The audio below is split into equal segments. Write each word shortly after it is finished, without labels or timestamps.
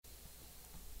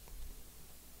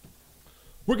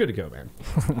We're good to go, man.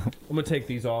 I'm going to take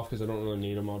these off because I don't really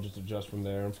need them. I'll just adjust from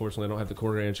there. Unfortunately, I don't have the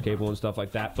quarter-inch cable and stuff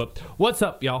like that. But what's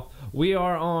up, y'all? We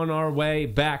are on our way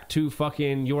back to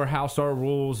fucking Your House, Our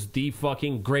Rules, the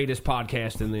fucking greatest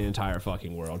podcast in the entire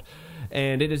fucking world.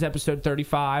 And it is episode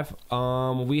 35.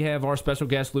 We have our special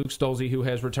guest, Luke Stolze, who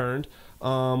has returned.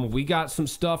 We got some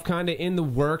stuff kind of in the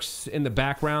works in the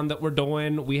background that we're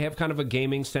doing. We have kind of a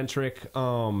gaming-centric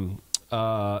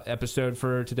episode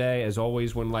for today, as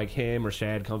always, when like him or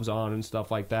Shad comes on and stuff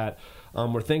like that.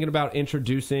 We're thinking about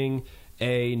introducing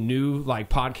a new like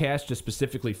podcast just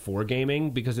specifically for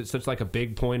gaming because it's such like a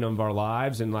big point of our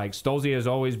lives, and like Stolze has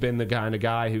always been the kind of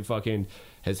guy who fucking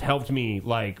has helped me,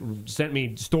 like sent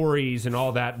me stories and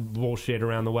all that bullshit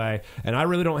around the way, and I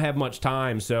really don't have much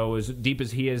time. So as deep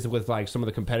as he is with like some of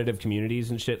the competitive communities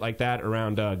and shit like that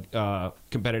around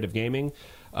competitive gaming,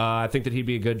 I think that he'd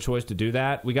be a good choice to do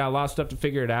that. We got a lot of stuff to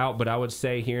figure it out, but I would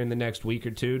say here in the next week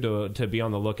or two to be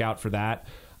on the lookout for that.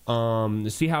 To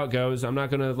see how it goes. I'm not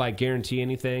going to like guarantee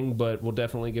anything, but we'll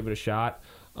definitely give it a shot.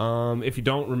 If you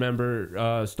don't remember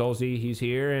Stolze, he's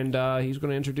here, and he's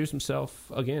going to introduce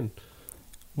himself again.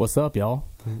 What's up, y'all?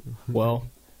 Well,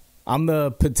 I'm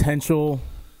the potential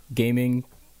gaming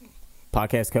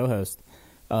podcast co-host.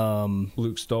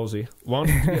 Luke Stolze. Why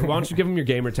don't you give him your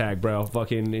gamer tag, bro?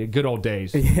 Fucking good old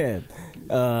days. Yeah.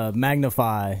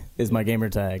 Magnify is my gamer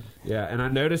tag. Yeah, and I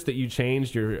noticed that you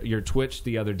changed your Twitch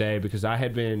the other day because I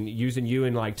had been using you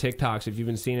in like TikToks. If you've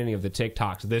been seeing any of the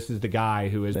TikToks, this is the guy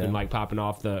who has been like popping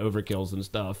off the overkills and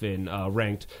stuff in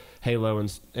ranked Halo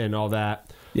and all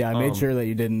that. Yeah, I made sure that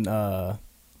you didn't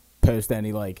post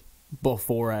any like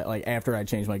before after I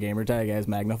changed my gamer tag as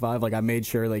Magnify. Like I made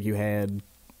sure like you had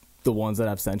the ones that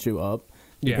I've sent you up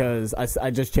because I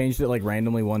just changed it like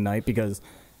randomly one night because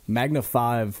Magna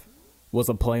 5 was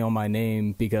a play on my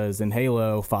name because in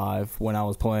Halo 5 when I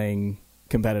was playing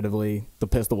competitively the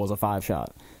pistol was a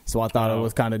 5-shot, so I thought it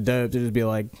was kind of dope to just be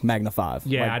like Magna 5.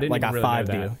 Yeah, like, I didn't like even I really know 5'd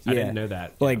that. you. I didn't know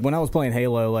that. Like when I was playing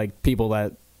Halo, like people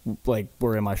that like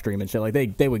were in my stream and shit, like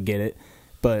they would get it,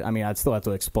 but I mean I'd still have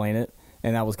to explain it,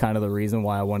 and that was kind of the reason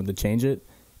why I wanted to change it.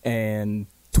 And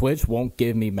Twitch won't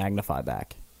give me Magnify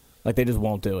back. Like, they just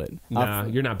won't do it. Nah,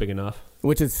 you're not big enough.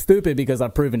 Which is stupid because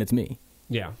I've proven it's me.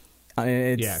 Yeah.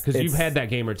 Because you've had that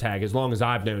gamer tag as long as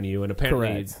I've known you, and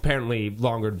apparently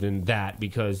longer than that,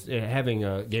 because having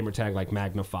a gamer tag like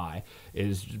Magnify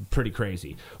is pretty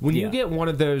crazy. When you get one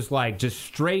of those, like, just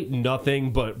straight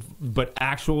nothing but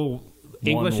actual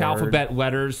English alphabet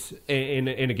letters in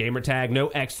a gamer tag, no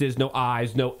X's, no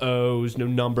I's, no O's, no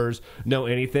numbers, no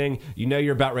anything, you know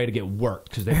you're about ready to get worked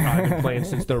because they've probably been playing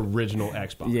since the original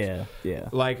Xbox. Yeah.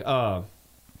 Like,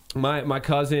 my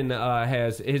cousin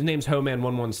has, his name's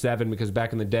Homan117 because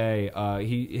back in the day,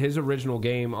 his original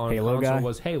game on console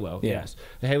was Halo. Yeah. Yes,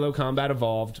 the Halo Combat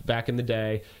Evolved back in the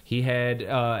day. He had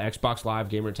Xbox Live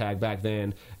gamer tag back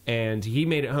then, and he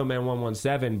made it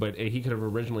Homan117, but he could have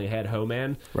originally had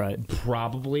Homan, right?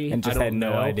 Probably, and just had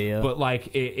no idea. But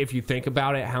like, if you think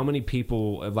about it, how many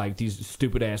people like these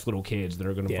stupid ass little kids that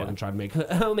are going to fucking try to make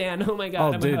Homan? Oh my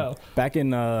god! I'm a hoe. Back in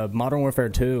Modern Warfare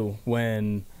 2,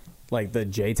 when like the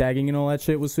J tagging and all that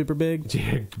shit was super big.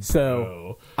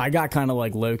 So I got kind of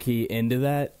like low key into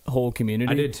that whole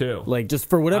community. I did too. Like just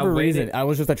for whatever reason, I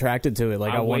was just attracted to it.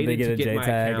 Like I wanted to get a J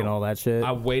tag and all that shit.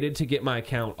 I waited to get my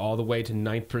account all the way to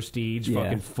 9th prestige,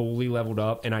 fucking fully leveled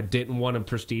up, and I didn't want to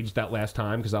prestige that last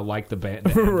time because I liked the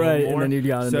band. Right, more. And then you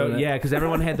got into it. Yeah, because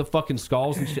everyone had the fucking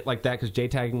skulls and shit like that because J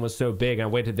tagging was so big. And I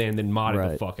waited then and then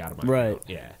modded the fuck out of my account.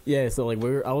 Yeah. So like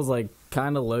I was like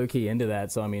kind of low key into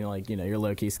that. So I mean, like, you know, you're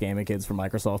low key scamming kids for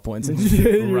Microsoft points and shit.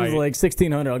 Right. It was like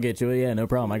 1,600, I'll get you. Yeah, no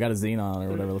problem. I got a Xenon or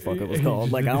whatever the fuck it was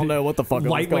called. Like I don't know what the fuck it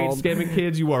was called. Lightweight scamming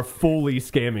kids. You are fully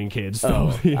scamming kids.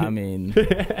 Oh, I mean,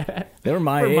 they were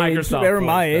my age. They were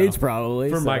my age probably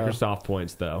for Microsoft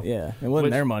points though. Yeah, it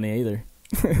wasn't their money either.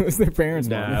 It was their parents'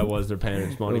 money. Nah, it was their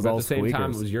parents' money. But at the same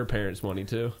time, it was your parents' money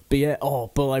too. But yeah,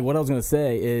 but like what I was gonna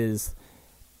say is,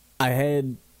 I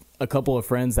had a couple of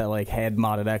friends that like had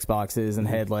modded Xboxes and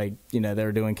had like, you know, they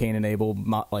were doing Cain and Abel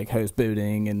like host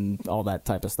booting and all that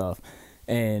type of stuff.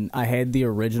 And I had the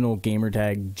original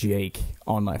gamertag Jake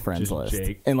on my friends list.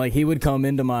 Jake. And like he would come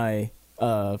into my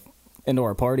into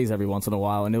our parties every once in a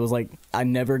while, and it was like I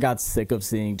never got sick of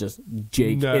seeing just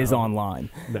Jake is online.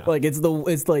 No. Like it's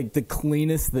like the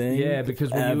cleanest thing. Yeah,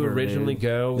 because when you originally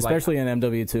go, especially in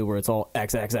MW2 where it's all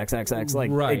XXXXX,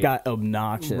 like it got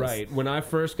obnoxious. Right. When I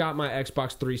first got my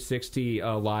Xbox 360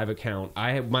 live account,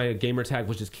 I had my gamer tag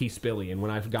was just Key Spilly, and when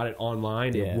I got it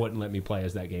online, it wouldn't let me play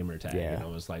as that gamer tag. And I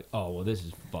was like, oh well, this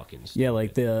is fucking stupid. Yeah,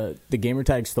 like the gamer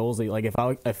tag Stolze. Like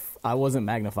if I wasn't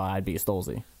Magnify, I'd be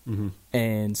Stolzy. Mm-hmm.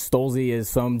 And Stolzy is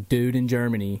some dude in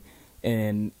Germany,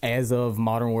 and as of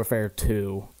Modern Warfare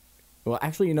 2, well,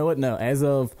 actually, you know what? No, as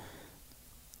of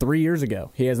 3 years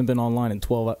ago, he hasn't been online in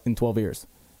 12 years.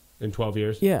 In 12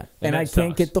 years? Yeah, and I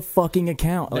can't get the fucking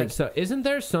account. Like, isn't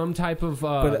there some type of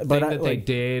thing that they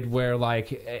did where,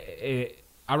 like,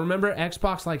 I remember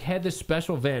Xbox like had this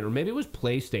special event, or maybe it was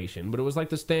PlayStation, but it was like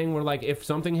this thing where like if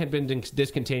something had been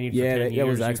discontinued for 10 years. Yeah, it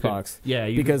was Xbox.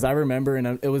 Because I remember,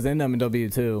 and it was in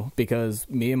MW too, because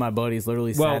me and my buddies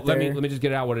literally sat there. Let me just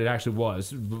get out what it actually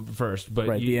was first. But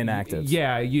the inactives.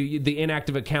 Yeah, the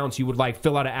inactive accounts, you would like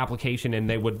fill out an application and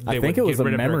they would get rid of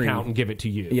your account and give it to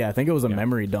you. Yeah, I think it was a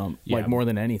memory dump, like more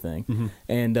than anything. Mm-hmm.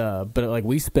 And but like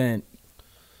we spent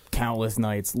countless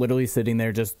nights literally sitting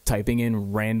there just typing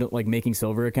in random, like making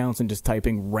silver accounts and just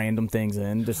typing random things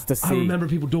in just to see. I remember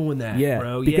people doing that,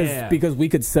 bro. Because we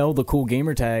could sell the cool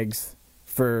gamer tags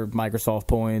for Microsoft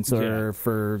points or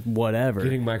for whatever.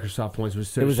 Getting Microsoft points was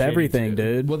so it was shitty everything, too.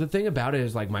 dude. Well, the thing about it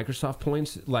is like Microsoft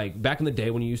points, like back in the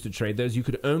day when you used to trade those, you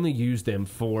could only use them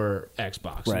for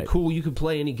Xbox. Right. And cool, you could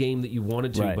play any game that you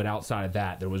wanted to, right. but outside of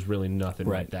that, there was really nothing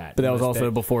like that. But that was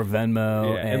also before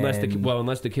Venmo. Yeah,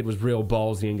 unless the kid was real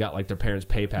ballsy and got like their parents'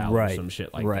 PayPal or some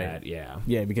shit like that. Yeah.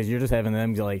 Yeah, because you're just having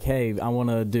them be like, hey, I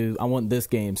want this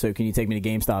game, so can you take me to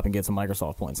GameStop and get some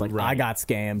Microsoft points? Like I got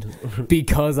scammed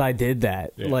because I did that.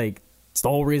 Yeah. Like it's the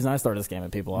whole reason I started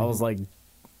scamming people. I was like,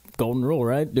 golden rule,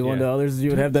 right? Do unto others as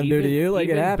you would have them do to you. Like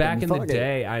it happened. Back in the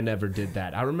day, I never did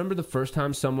that. I remember the first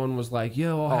time someone was like,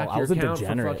 "Yo, I'll hack your account for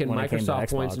fucking Microsoft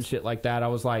points and shit like that." I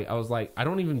was like, I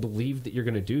don't even believe that you're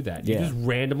gonna do that. You just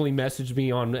randomly messaged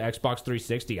me on Xbox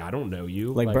 360. I don't know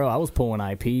you. Like, bro, I was pulling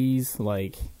IPs.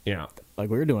 Like we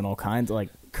were doing all kinds of like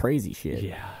crazy shit.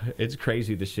 Yeah, it's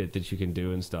crazy the shit that you can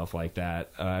do and stuff like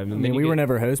that. I mean, we were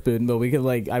never host booting, but we could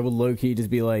I would low key just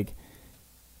be like,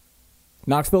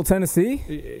 Knoxville,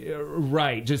 Tennessee?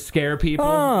 Right, just scare people.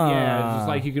 Yeah, just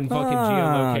like you can fucking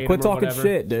geolocate quit them or talking whatever.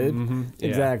 shit, dude. Mm-hmm. Yeah.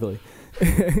 Exactly.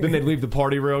 Then they'd leave the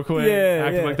party real quick,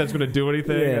 acting like that's going to do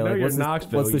anything. Yeah, I know you're in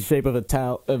Knoxville. What's the shape of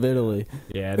of Italy?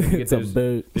 Yeah, then you get it's a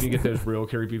boot. Then you get those real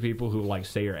creepy people who like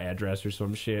say your address or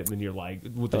some shit, and then you're like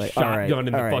with a shotgun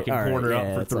in the fucking corner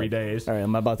up for 3 days. All right,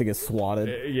 I'm about to get swatted.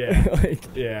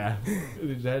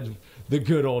 That's the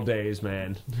good old days,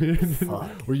 man.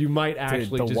 Where you might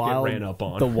actually get ran up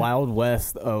on. The Wild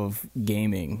West of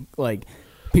gaming. Like,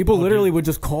 people literally would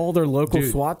just call their local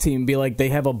SWAT team and be like, they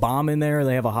have a bomb in there,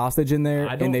 they have a hostage in there,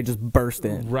 and they just burst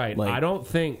in. Right. Like, I don't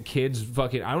think kids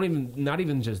not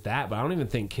even just that, but I don't even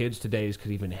think kids today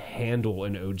could even handle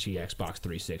an OG Xbox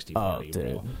 360 party,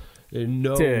 bro.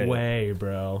 No way,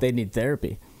 bro. They need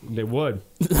therapy. They would.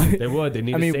 They would. They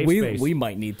need a safe space. We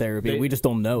might need therapy. We just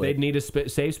don't know They'd need a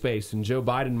safe space, and Joe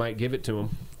Biden might give it to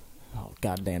them. Oh,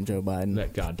 goddamn Joe Biden.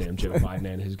 That goddamn Joe Biden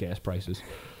and his gas prices.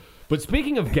 But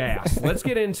speaking of gas, let's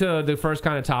get into the first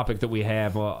kind of topic that we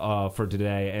have for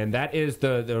today, and that is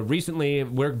the recently,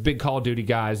 we're big Call of Duty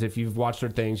guys. If you've watched our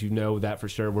things, you know that for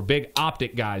sure. We're big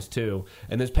Optic guys, too.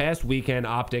 And this past weekend,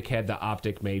 Optic had the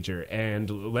Optic Major,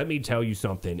 and let me tell you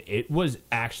something. It was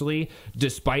actually,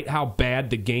 despite how bad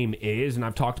the game is, and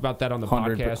I've talked about that on the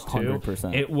podcast, too,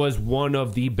 100%. It was one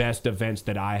of the best events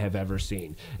that I have ever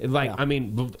seen. I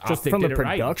mean, just Optic from did the it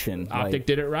production. right. Optic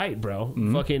did it right, bro.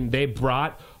 Mm-hmm. Fucking, they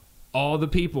brought all the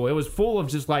people. It was full of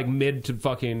just like mid to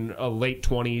fucking late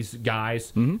 20s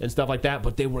guys and stuff like that,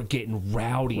 but they were getting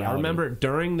rowdy. I remember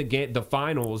during the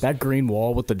finals, that green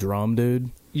wall with the drum,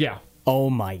 dude. Yeah. Oh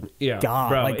my god,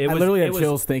 bro! Like, I literally had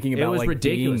chills thinking about like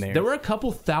ridiculous. Being there. There were a couple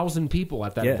thousand people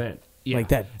at that event. Yeah. Like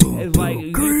that. Like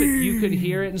you could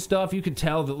hear it and stuff. You could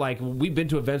tell that like we've been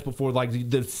to events before. Like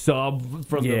the sub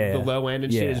from the low end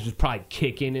and shit is just probably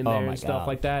kicking in there and stuff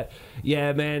like that.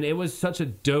 Yeah, man, it was such a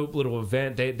dope little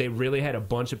event. They really had a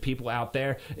bunch of people out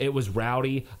there. It was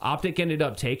rowdy. Optic ended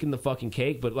up taking the fucking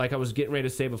cake, but like I was getting ready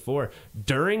to say before,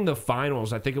 during the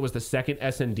finals, I think it was the second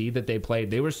SND that they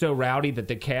played. They were so rowdy that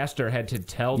the caster had to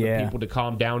tell the people to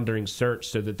calm down during search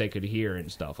so that they could hear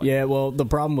and stuff. Like that. Well, the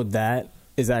problem with that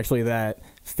is actually that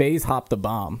FaZe hopped the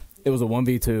bomb. It was a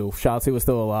 1v2. Shotzi was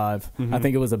still alive. I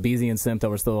think it was a BZ and Simp that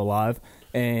were still alive.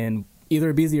 And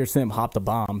either BZ or Simp hopped the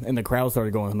bomb, and the crowd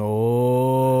started going,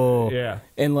 no. Yeah.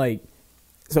 And, like,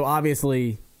 so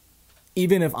obviously,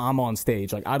 even if I'm on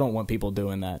stage, like, I don't want people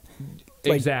doing that.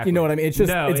 Like, exactly. You know what I mean? It's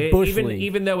just it's bush league.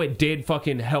 Even though it did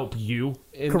fucking help you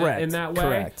in that way,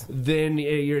 correct. then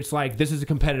it's like this is a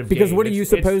competitive because game. what are you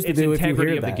supposed to do it's if you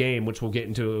integrity hear of that? the game, which we'll get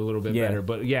into a little bit better.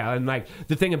 But yeah, and like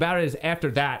the thing about it is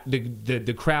after that,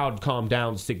 the crowd calmed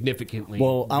down significantly.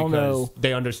 Well, I don't know.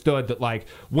 They understood that like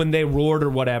when they roared or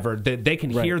whatever, that they can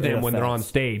hear them when they're on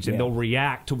stage and they'll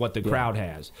react to what the crowd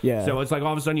has. Yeah. So it's like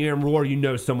all of a sudden you hear them roar, you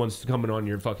know someone's coming on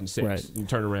your fucking six. Right. And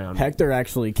turn around. Hector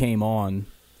actually came on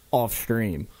off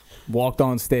stream, walked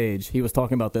on stage. He was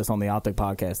talking about this on the Optic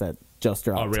podcast that just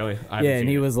dropped. Oh, really? Yeah, and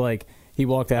he was like, he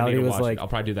walked out. He was like, I'll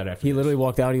probably do that after. He literally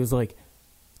walked out. He was like,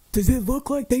 "Does it look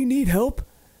like they need help?"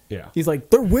 Yeah. He's like,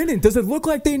 "They're winning. Does it look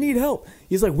like they need help?"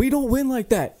 He's like, "We don't win like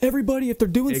that. Everybody, if they're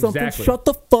doing something, shut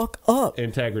the fuck up."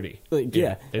 Integrity. Like,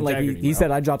 yeah. Like he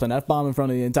said, I dropped an F-bomb in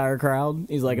front of the entire crowd.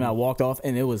 He's like, and I walked off,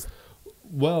 and it was.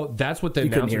 Well, that's what the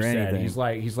announcer said.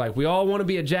 Anything. He's like, we all want to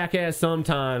be a jackass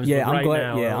sometimes. Yeah, but I'm glad.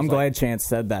 now, Yeah, I'm glad Chance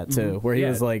said that too, where he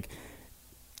was like,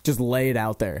 just lay it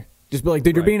out there. Just be like,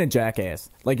 dude, you're being a jackass.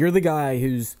 Like you're the guy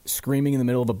who's screaming in the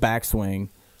middle of a backswing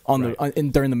on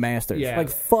during the Masters. Yeah. Like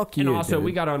fuck you. And also, dude.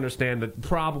 we got to understand that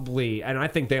probably, and I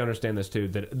think they understand this too.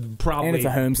 That probably, and it's a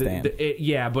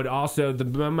homestand. But also the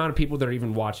amount of people that are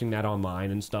even watching that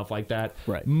online and stuff like that.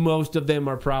 Right. Most of them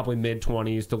are probably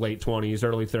mid-20s to late 20s,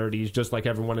 early 30s, just like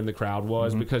everyone in the crowd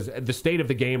was. Because the state of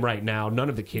the game right now, none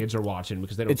of the kids are watching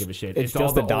because they don't give a shit. It's all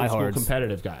just the the old school diehards.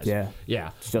 competitive guys.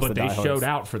 Yeah. But they showed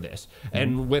out for this,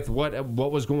 and with what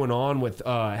was going on with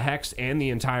Hex and the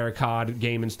entire COD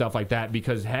game and stuff like that,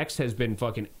 because Hex has been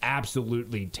fucking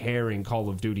absolutely tearing Call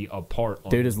of Duty apart.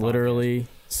 Dude is literally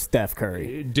Steph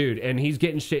Curry. Dude, and he's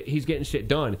getting shit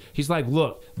done. He's like,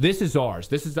 look, this is ours.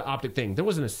 This is the Optic thing. There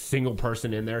wasn't a single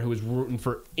person in there who was rooting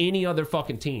for any other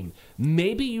fucking team.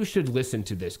 Maybe you should listen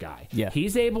to this guy. Yeah.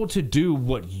 He's able to do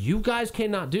what you guys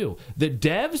cannot do. The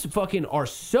devs fucking are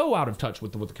so out of touch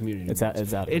with what the community It's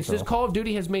wants. out of It's control. just Call of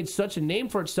Duty has made such a name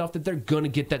for itself that they're going to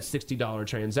get that $60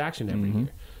 transaction every year.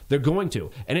 They're going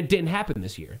to. And it didn't happen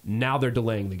this year. Now they're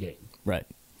delaying the game. Right.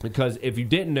 Because if you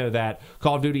didn't know that,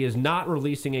 Call of Duty is not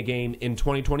releasing a game in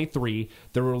 2023.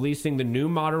 They're releasing the new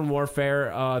Modern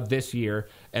Warfare this year,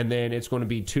 and then it's going to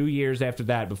be 2 years after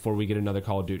that before we get another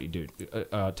Call of Duty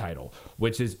title,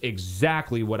 which is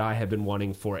exactly what I have been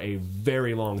wanting for a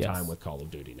very long time with Call of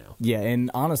Duty now. Yeah,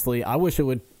 and honestly, I wish it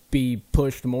would be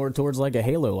pushed more towards like a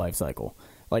Halo life cycle.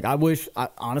 Like I wish,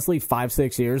 honestly,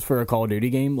 5-6 years for a Call of Duty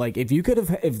game. Like if you could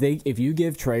have, if you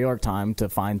give Treyarch time to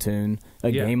fine tune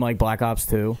a game like Black Ops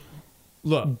 2.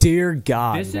 Look, dear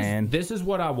God, man. This is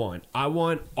what I want. I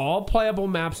want all playable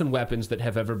maps and weapons that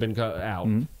have ever been out.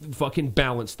 Fucking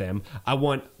balance them. I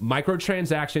want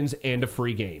microtransactions and a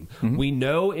free game. We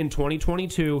know in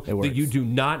 2022 that you do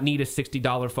not need a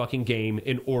 $60 fucking game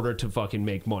in order to fucking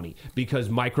make money, because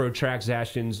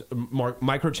microtransactions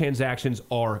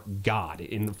are God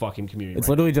in the fucking community. It's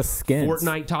literally just skins.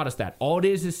 Fortnite taught us that. All it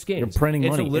is skins. You're printing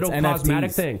money. It's a little It's cosmetic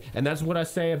NFTs. thing. And that's what I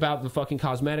say about the fucking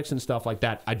cosmetics and stuff like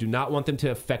that. I do not want them to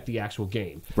affect the actual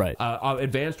game. Right.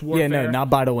 Advanced Warfare. Yeah, no, not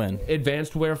buy to win.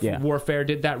 Advanced Warfare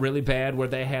did that really bad, where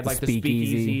they had like the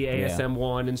Speakeasy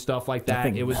ASM-1 and stuff like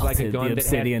that. It was like a gun the that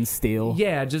obsidian had steel.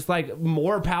 Yeah, just like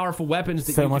more powerful weapons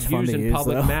that So you much could fun use to in use,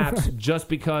 public though. maps,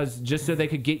 just so they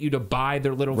could get you to buy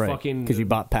their little fucking 'cause you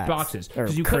bought packs, boxes, or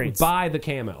because you crates. couldn't buy the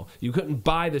camo, you couldn't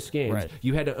buy the skins. Right.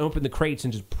 You had to open the crates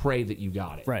and just pray that you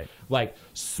got it. Right. Like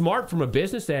smart from a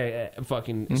business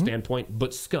fucking standpoint,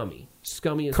 but scummy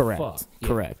as fuck. Yeah.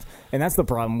 Correct. And that's the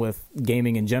problem with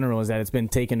gaming in general, is that it's been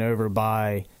taken over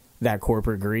by that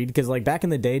corporate greed. Because like back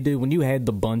in the day, dude, when you had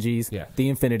the Bungies, the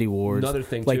Infinity Wards, Another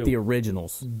thing, like too, the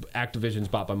originals, Activision's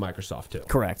bought by Microsoft too.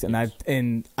 Correct.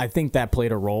 And I think that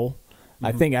played a role.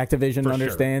 I think Activision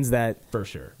understands that for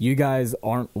sure you guys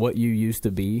aren't what you used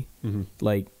to be.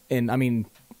 Like, and I mean,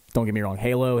 don't get me wrong,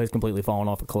 Halo has completely fallen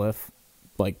off a cliff,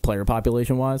 like player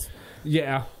population wise.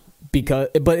 Yeah.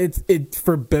 But it's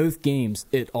for both games,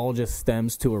 it all just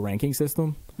stems to a ranking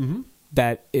system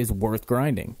that is worth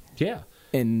grinding. Yeah.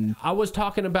 And I was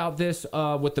talking about this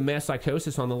with the Mass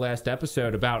Psychosis on the last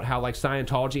episode, about how like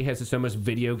Scientology has this almost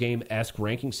video game-esque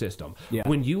ranking system. Yeah.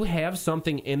 When you have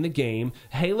something in the game,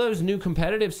 Halo's new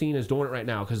competitive scene is doing it right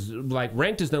now, because like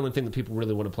ranked is the only thing that people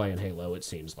really want to play in Halo, it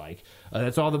seems like.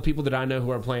 That's all the people that I know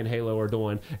who are playing Halo are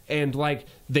doing. And like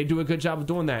they do a good job of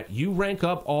doing that. You rank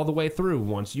up all the way through.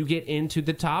 Once you get into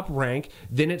the top rank,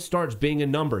 then it starts being a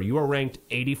number. You are ranked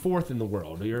 84th in the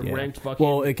world. You're ranked fucking...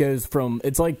 Well, it goes from...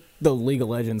 It's like the League of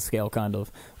Legends scale, kind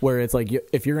of, where it's like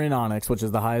if you're in Onyx, which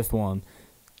is the highest one,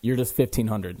 you're just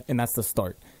 1,500, and that's the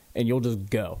start, and you'll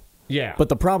just go. Yeah. But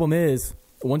the problem is,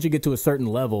 once you get to a certain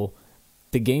level,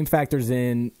 the game factors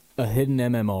in a hidden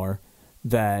MMR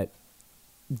that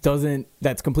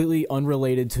that's completely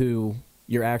unrelated to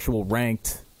your actual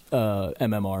ranked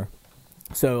MMR.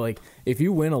 So, like, if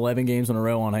you win 11 games in a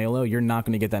row on Halo, you're not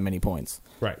going to get that many points.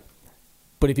 Right.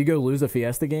 But if you go lose a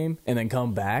Fiesta game and then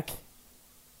come back,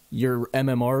 your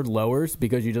MMR lowers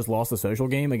because you just lost a social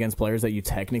game against players that you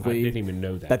technically... I didn't even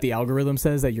know that. That the algorithm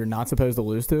says that you're not supposed to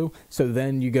lose to. So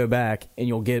then you go back and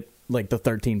you'll get, like, the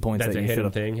 13 points That's that a you should hidden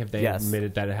have. thing? Have they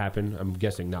admitted that it happened? I'm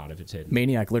guessing not if it's hidden.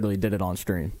 Maniac literally did it on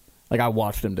stream. Like, I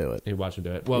watched him do it. You watch him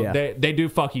do it. Well, Yeah. they do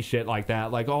fucky shit like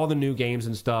that. Like, all the new games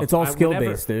and stuff. It's all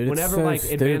skill-based, dude. It's Whenever, so like,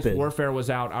 Advanced stupid. Warfare was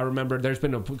out, I remember there's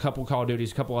been a couple Call of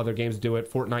Duties, a couple other games do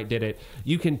it. Fortnite did it.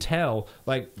 You can tell,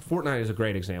 like, Fortnite is a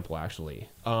great example, actually.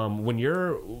 When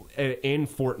you're in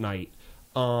Fortnite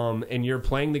and you're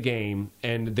playing the game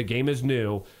and the game is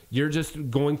new, you're just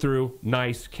going through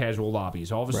nice casual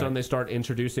lobbies. All of a sudden they start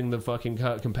introducing the fucking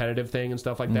competitive thing and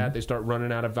stuff like that. They start running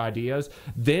out of ideas.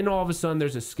 Then all of a sudden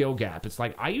there's a skill gap. It's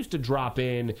like I used to drop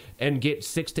in and get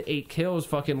 6 to 8 kills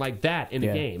fucking like that in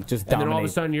a game. Just and then all of a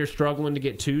dominate. sudden you're struggling to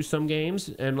get 2 some games,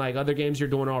 and like other games you're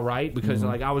doing all right because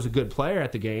like I was a good player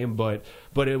at the game, but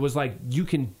it was like you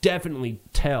can definitely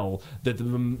tell that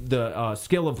the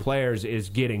skill of players is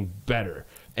getting better.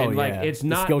 And it's The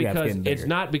not skill gap's because getting bigger. it's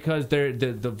not because they're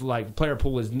the like player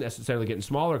pool is necessarily getting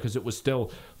smaller because it was still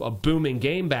a booming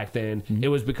game back then. It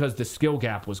was because the skill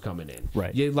gap was coming in.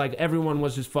 Right. Like everyone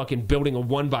was just fucking building a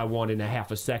 1x1 in a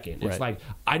half a second. It's Right. like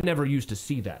I never used to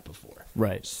see that before.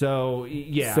 Right. So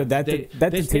yeah. So that they stick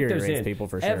those deteriorates in. people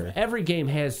for sure. Every game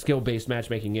has skill based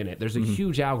matchmaking in it. There's a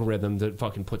huge algorithm that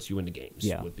fucking puts you into games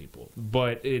with people.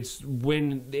 But it's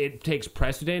when it takes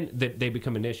precedent that they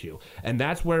become an issue. And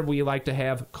that's where we like to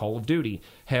have Call of Duty.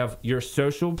 Have your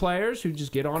social players who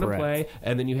just get on and play,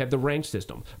 and then you have the ranked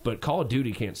system. But Call of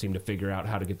Duty can't seem to figure out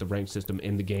how to get the ranked system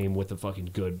in the game with a fucking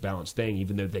good balanced thing,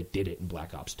 even though they did it in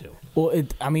Black Ops 2. Well,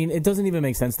 it doesn't even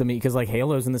make sense to me because, like,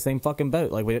 Halo's in the same fucking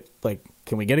boat.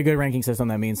 Can we get a good ranking system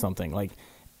that means something? Like,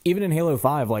 even in Halo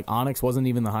 5, like, Onyx wasn't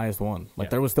even the highest one. Like,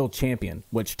 there was still Champion,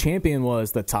 which Champion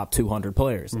was the top 200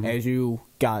 players. As you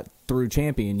got through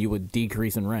Champion, you would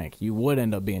decrease in rank. You would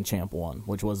end up being Champ 1,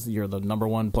 which was you're the number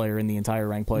 1 player in the entire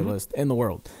rank playlist in the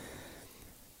world.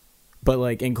 But,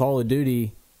 like, in Call of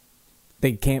Duty,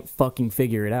 they can't fucking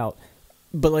figure it out.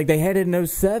 But, like, they had it in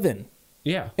 07.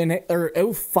 Yeah.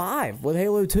 Or 05 with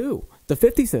Halo 2. The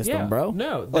 50 system, bro.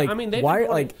 No, like, I mean they've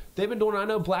been doing. I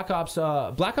know Black Ops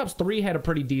 3 had a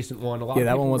pretty decent one. A lot of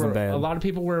that people one wasn't bad. A lot of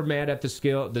people were mad at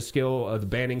the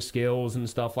banning skills and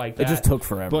stuff like that. It just took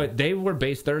forever. But they were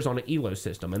based theirs on an ELO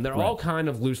system, and they're all kind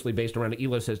of loosely based around an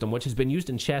ELO system, which has been used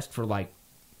in chess for like.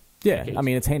 decades. I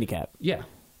mean it's handicap. Yeah.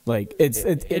 Like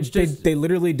they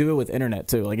literally do it with internet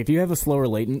too. Like if you have a slower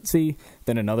latency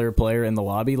than another player in the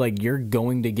lobby, like you're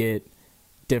going to get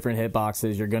different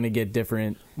hitboxes. You're going to get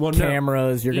different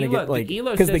cameras. You're going to get like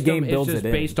because the game builds it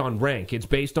in. Based on rank. It's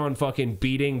based on fucking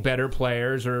beating better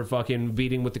players or fucking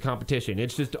beating with the competition.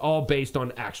 It's just all based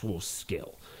on actual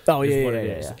skill. Oh yeah, what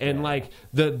it is. And like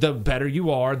the better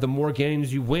you are, the more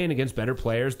games you win against better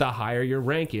players, the higher your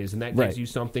rank is, and that gives you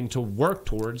something to work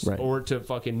towards or to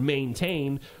fucking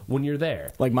maintain when you're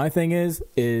there. Like my thing is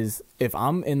if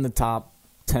I'm in the top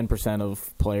 10%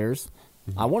 of players,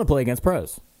 I want to play against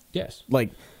pros. Yes.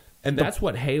 And that's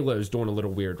what Halo's doing a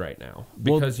little weird right now.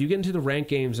 Because you get into the ranked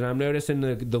games, and I'm noticing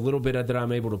the little bit that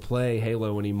I'm able to play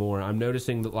Halo anymore, I'm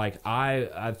noticing that, like,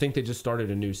 I think they just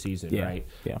started a new season, right?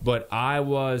 Yeah. But I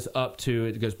was up to,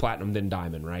 it goes Platinum, then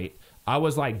Diamond, right? I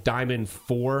was like Diamond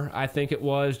 4, I think it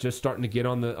was, just starting to get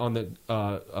on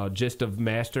the gist of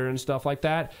Master and stuff like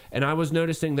that. And I was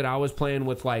noticing that I was playing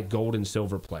with, like, Gold and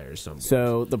Silver players sometimes.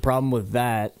 So the problem with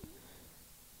that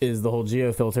is the whole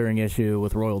geo-filtering issue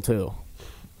with Royal 2.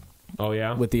 Oh,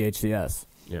 yeah? With the HCS.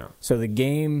 Yeah. So the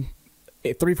game,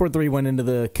 343 went into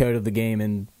the code of the game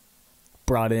and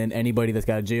brought in anybody that's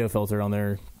got a geo-filter on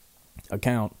their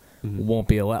account won't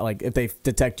be allowed. Like, if they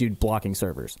detect you blocking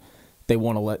servers, they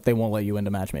won't let you into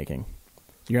matchmaking.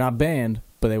 You're not banned,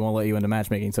 but they won't let you into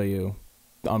matchmaking until you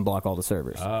unblock all the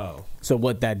servers. Oh. So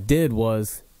what that did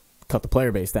was cut the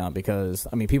player base down because,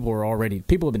 I mean, people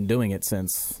have been doing it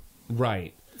since...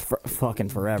 Right. Fucking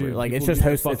forever. Dude, like it's just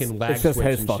host fucking. It's just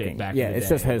host fucking. Yeah, it's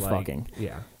just host fucking.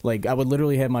 Yeah. Like I would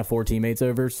literally have my 4 teammates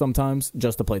over sometimes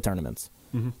just to play tournaments,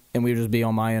 and we would just be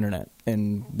on my internet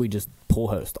and we just pull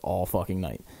host all fucking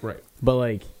night. Right. But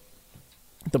like,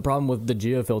 the problem with the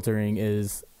geo filtering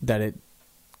is that it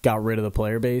got rid of the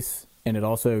player base, and it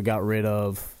also got rid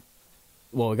of.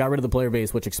 Well, it got rid of the player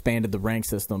base, which expanded the rank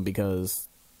system because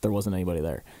there wasn't anybody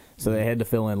there. So they had to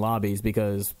fill in lobbies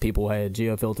because people had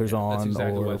geofilters on That's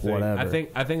exactly or what I think. whatever.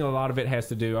 I think a lot of it has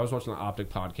to do. I was watching the Optic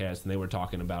podcast and they were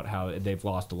talking about how they've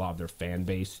lost a lot of their fan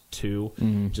base too.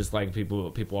 Just like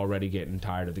people already getting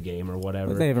tired of the game or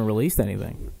whatever. But they haven't released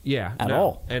anything. Yeah, at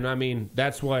all. And I mean,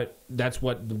 that's what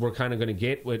we're kind of going to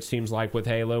get. It seems like with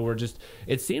Halo,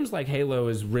 it seems like Halo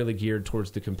is really geared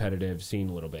towards the competitive scene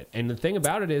a little bit. And the thing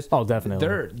about it is, Oh, definitely.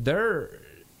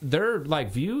 their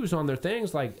like views on their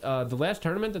things, like the last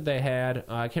tournament that they had,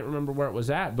 I can't remember where it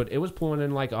was at, but it was pulling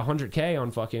in like 100K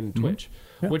on fucking Twitch,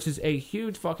 which is a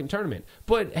huge fucking tournament.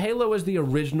 But Halo is the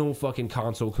original fucking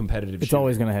console competitive. It's shooter.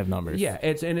 always going to have numbers. Yeah,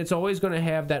 it's always going to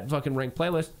have that fucking ranked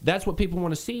playlist. That's what people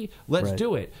want to see. Let's Right.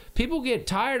 do it. People get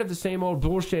tired of the same old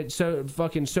bullshit, so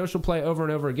fucking social play over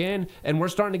and over again, and we're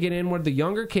starting to get in where the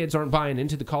younger kids aren't buying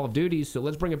into the Call of Duty. So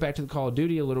let's bring it back to the Call of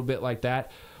Duty a little bit like that.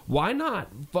 Why not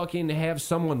fucking have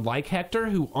someone like Hector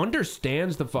who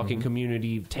understands the fucking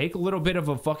community take a little bit of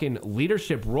a fucking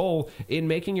leadership role in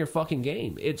making your fucking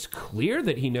game? It's clear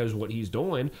that he knows what he's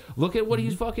doing. Look at what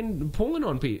he's fucking pulling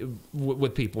on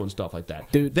with people and stuff like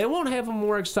that. Dude. They won't have a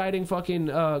more exciting fucking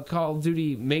Call of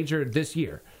Duty major this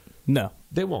year. No.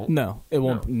 They won't. No, it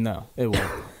won't. No, it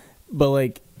won't. But,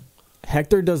 like,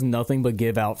 Hector does nothing but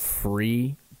give out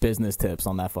free business tips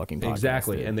on that fucking podcast.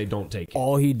 Exactly, dude. and they don't take it.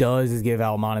 All he does is give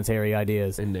out monetary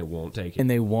ideas. And they won't take it. And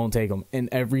they won't take them. And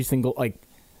every single, like,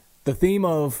 the theme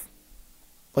of,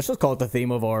 let's just call it the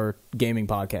theme of our gaming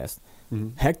podcast.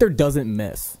 Hector doesn't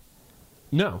miss.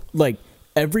 No. Like,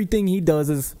 everything he does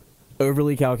is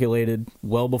overly calculated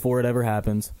well before it ever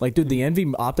happens. Like, dude, the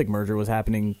Envy Optic merger was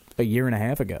happening a year and a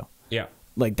half ago. Yeah.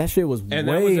 Like, that shit was And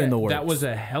way in the works. that was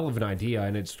a hell of an idea,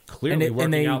 and it's clearly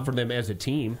working out for them as a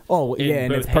team. Oh, in yeah, and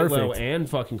both it's Halo perfect. and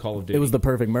fucking Call of Duty. It was the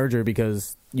perfect merger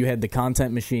because you had the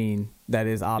content machine that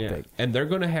is Optic. And they're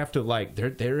going to have to, like,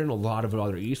 they're in a lot of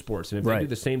other esports, and if they do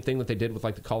the same thing that they did with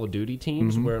like the Call of Duty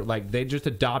teams, where like they just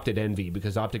adopted Envy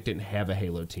because Optic didn't have a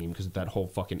Halo team because of that whole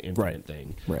fucking Infinite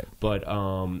thing. Right. But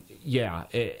yeah,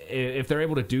 if they're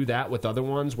able to do that with other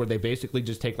ones, where they basically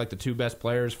just take like the two best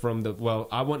players from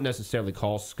I wouldn't necessarily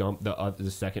call Scump the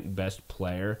second best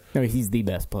player No, he's the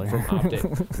best player. from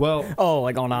Optic. Well. Oh,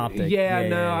 like on Optic.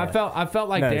 Yeah. I felt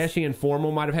like No, Dashy and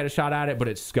Formal might have had a shot at it, but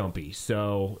it's Scumpy.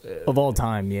 So Of all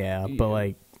time, yeah. But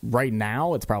like right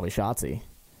now, it's probably Shotzi.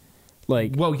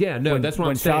 Like, well, yeah, no, when- that's what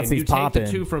when I'm saying. Shotzi's You take popping-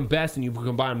 the two from best and you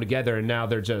combine them together, and now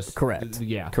they're just Correct.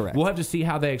 Yeah, Correct. We'll have to see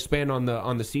how they expand on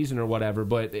the season or whatever.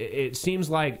 But it seems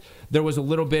like there was a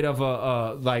little bit of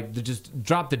a like just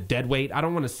drop the dead weight. I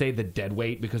don't want to say the dead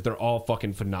weight because they're all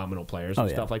fucking phenomenal players and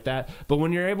stuff like that. But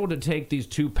when you're able to take these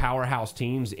two powerhouse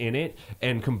teams in it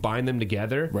and combine them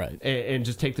together, Right. and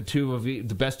just take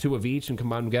the best two of each and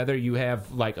combine them together, you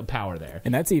have like a power there.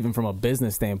 and that's even from a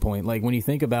business standpoint. Like when you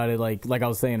think about it, like I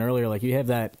was saying earlier, like you have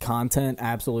that content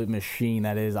absolute machine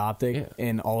that is Optic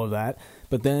and all of that.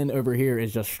 But then over here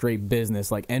is just straight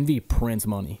business. Like Envy prints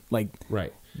money. Like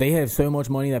Right. they have so much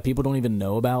money that people don't even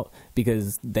know about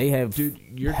because they have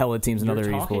hella teams in other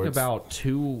You're talking esports. about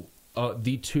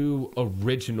the two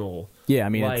original, Yeah, I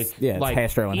mean, it's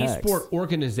Hastro and Hex. esport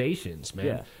organizations, man.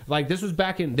 Yeah. Like this was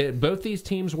back in both these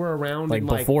teams were around Like in,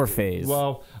 before phase.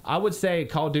 Well, I would say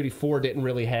Call of Duty 4 didn't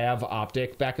really have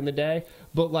Optic back in the day,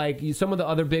 but like some of the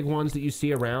other big ones that you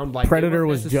see around, like Predator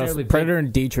was just Predator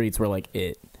and D-Treats were like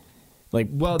it. Like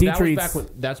Well, D-Treats,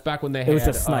 that's back when they had. was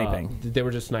just sniping. They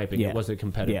were just sniping. Yeah. It wasn't a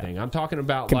competitive Yeah. thing. I'm talking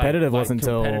about Competitive like wasn't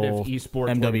competitive until esports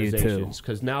MW2. organizations,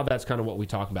 because now that's kind of what we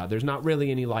talk about. There's not really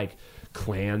any like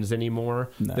clans anymore.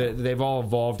 No. They've all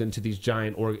evolved into these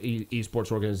giant esports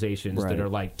organizations Right. that are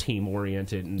like team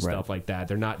oriented and Right. stuff like that.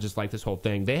 They're not just like this whole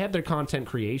thing. They have their content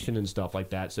creation and stuff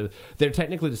like that. So they're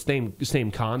technically the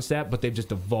same concept, but they've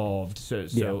just evolved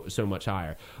so much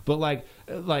higher. But like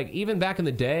even back in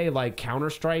the day, like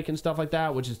Counter-Strike and stuff like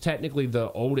that, which is technically the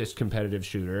oldest competitive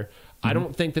shooter, I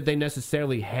don't think that they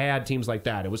necessarily had teams like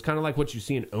that. It was kind of like what you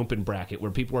see in Open Bracket,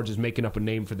 where people are just making up a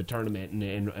name for the tournament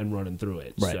and running through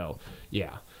it. Right. So,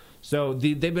 yeah. So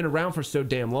they've been around for so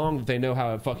damn long that they know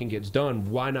how it fucking gets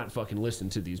done. Why not fucking listen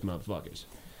to these motherfuckers?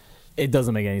 it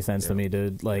doesn't make any sense to me,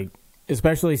 dude. Like,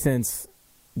 especially since,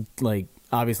 like,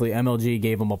 obviously MLG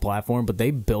gave them a platform, but they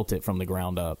built it from the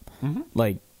ground up.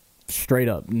 Like, straight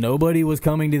up. Nobody was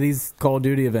coming to these Call of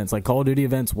Duty events. Like, Call of Duty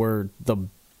events were the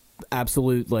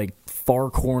absolute, like, far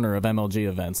corner of MLG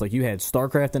events. Like, you had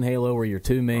StarCraft and Halo were your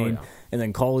two main, and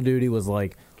then Call of Duty was,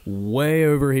 like, way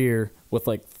over here with,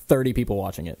 like, 30 people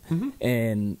watching it.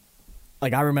 And,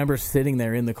 like, I remember sitting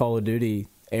there in the Call of Duty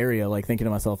area, like, thinking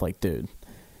to myself, like, dude,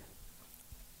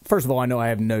 first of all, I know I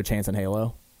have no chance in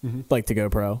Halo, like, to go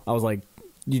pro. I was like,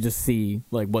 you just see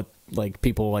like what like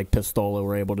people like Pistola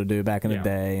were able to do back in the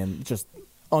day, and just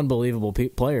unbelievable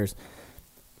players.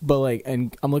 But like,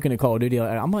 and I'm looking at Call of Duty.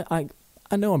 Like,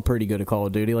 I know I'm pretty good at Call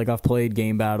of Duty. Like I've played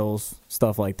game battles,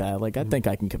 stuff like that. Like I think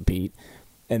I can compete.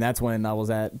 And that's when I was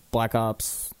at Black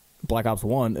Ops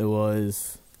 1. It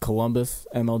was Columbus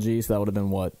MLG, so that would have been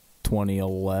what,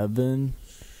 2011,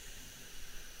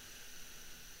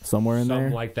 somewhere in there,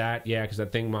 something like that. Yeah, because I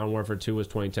think Modern Warfare 2 was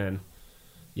 2010.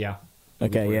 Yeah.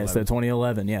 Okay, yeah. So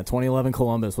 2011, 2011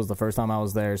 Columbus was the first time I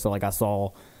was there. So like I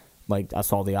saw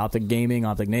the Optic Gaming,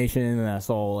 Optic Nation, and I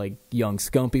saw like young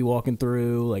Scumpy walking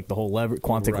through, like the whole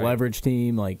Quantic Leverage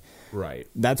team. Like, right.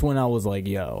 That's when I was like,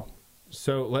 yo.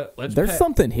 So let's there's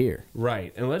something here,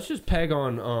 right? And let's just peg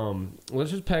on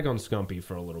Scumpy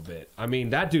for a little bit. I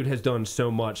mean, that dude has done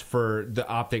so much for the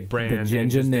Optic brand, the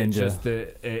Ninja, just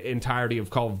the entirety of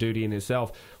Call of Duty in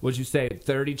itself. Would you say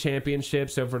 30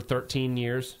 championships over 13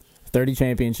 years? 30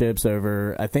 championships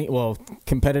over, I think. Well,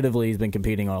 competitively, he's been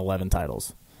competing on 11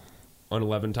 titles. On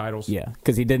 11 titles, yeah,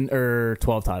 because he didn't,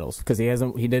 12 titles, because he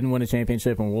didn't win a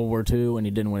championship in World War II, and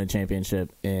he didn't win a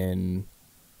championship in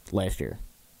last year.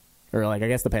 Or, like, I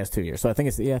guess the past 2 years. So I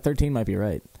think 13 might be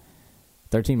right.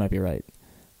 13 might be right.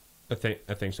 I think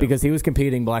so. Because he was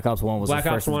competing, Black Ops 1 was Black his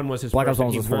Ops first. 1 was his Black first. Ops 1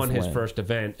 was he his first won his win. first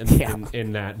event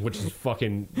in that, which is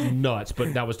fucking nuts.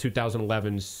 But that was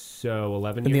 2011, so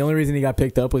 11 years. And the only reason he got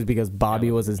picked up was because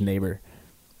Bobby was his neighbor.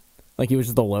 Like, he was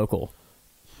just a local.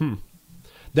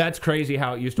 That's crazy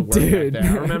how it used to work back then.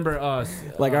 I remember us.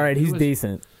 Like, all right, he's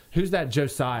decent. Who's that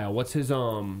Josiah? What's his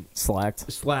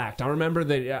Slacked. I remember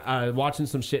that watching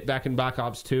some shit back in Black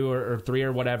Ops 2 or 3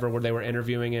 or whatever, where they were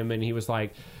interviewing him, and he was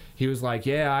like,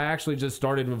 yeah, I actually just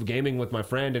started with gaming with my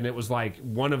friend, and it was like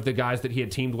one of the guys that he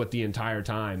had teamed with the entire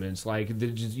time. And it's like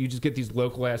you just get these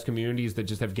local ass communities that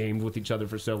just have gamed with each other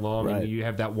for so long, right. And you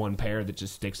have that one pair that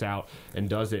just sticks out and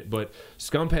does it. But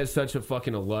Scump has such a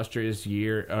fucking illustrious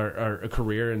year or a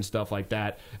career and stuff like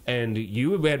that. And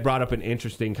you had brought up an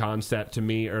interesting concept to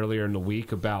me earlier in the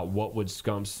week about what would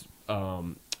Scump's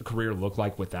career look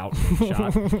like without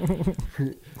Shot,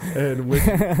 and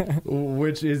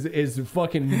which is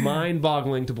fucking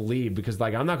mind-boggling to believe, because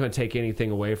like I'm not going to take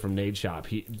anything away from Nate Shot.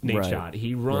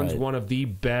 He runs one of the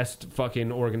best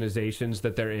fucking organizations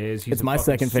that there is. He's it's my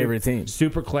second favorite team.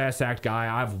 Super class act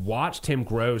guy. I've watched him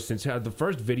grow since the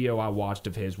first video I watched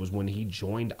of his was when he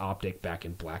joined Optic back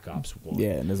in Black Ops 1.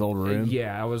 Yeah, in his old room.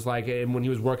 I was like, and when he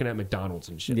was working at McDonald's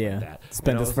and shit like that.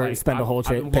 Spent a whole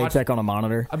paycheck on a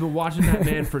monitor. I've been watching that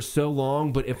man for so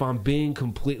long, but if I'm being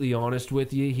completely honest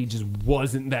with you, he just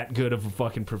wasn't that good of a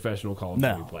fucking professional Call of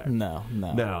Duty player. No.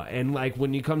 And like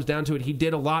when it comes down to it, he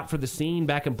did a lot for the scene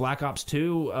back in Black Ops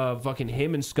 2. Fucking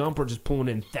him and Scump were just pulling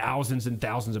in thousands and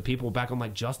thousands of people back on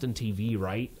like Justin TV,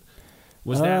 right?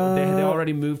 Was that they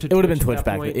already moved to Twitch? It would have been Twitch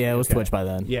back then. Yeah, it was Twitch by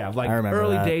then. Yeah, like I remember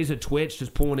early that. days of Twitch,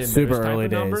 just pulling in super those type early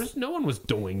of days. numbers. No one was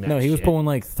doing that. No, he was shit. pulling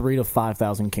like 3,000 to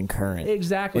 5,000 concurrent.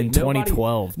 Exactly. In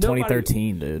 2012,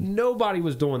 2013, dude. Nobody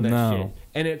was doing that shit.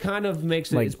 And it kind of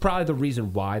makes it, Like, it's probably the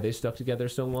reason why they stuck together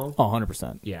so long. Oh,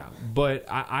 100%. Yeah. But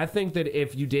I think that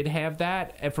if you did have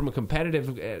that, and from a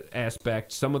competitive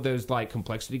aspect, some of those like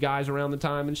complexity guys around the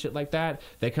time and shit like that,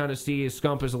 they kind of see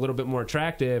Scump as a little bit more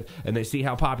attractive, and they see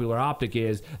how popular Optic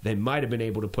is, they might have been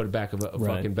able to put it back a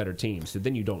fucking better team. So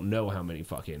then you don't know how many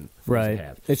fucking right. they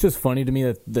have. It's just funny to me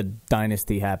that the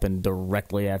dynasty happened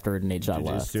directly after Nate Shot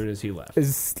left. As soon as he left.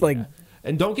 It's like...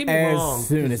 And don't get me wrong. As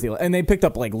soon as he left. And they picked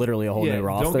up like literally a whole new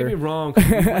roster. Don't get me wrong. 'Cause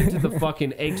we went to the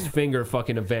fucking Aches Finger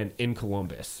fucking event in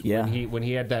Columbus. Yeah. When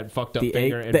he had that fucked up the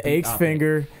finger. Ache, the Aches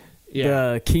Finger,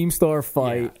 the Keemstar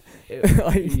fight.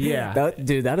 Yeah.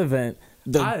 That event.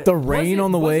 The rain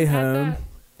on the way home.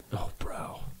 Oh, bro.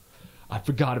 I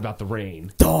forgot about the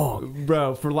rain. Dog.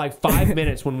 Bro, for like 5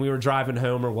 minutes when we were driving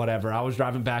home or whatever, I was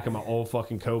driving back in my old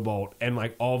fucking Cobalt, and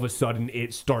like all of a sudden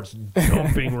it starts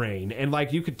dumping rain. And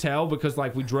like you could tell because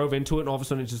like we drove into it and all of a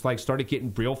sudden it just like started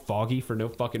getting real foggy for no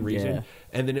fucking reason. Yeah.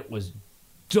 And then it was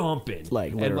dumping.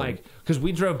 Like, literally. and like, because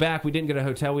we drove back, we didn't get a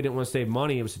hotel, we didn't want to save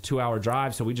money. It was a 2-hour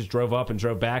drive, so we just drove up and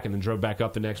drove back and then drove back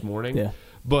up the next morning. Yeah.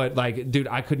 But like, dude,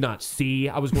 I could not see.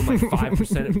 I was going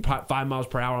like 5 miles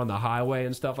per hour on the highway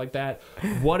and stuff like that.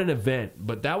 What an event!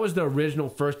 But that was the original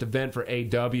first event for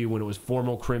AW when it was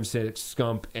Formal, Crimson,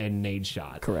 Scump, and Nade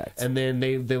Shot. Correct. And then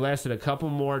they lasted a couple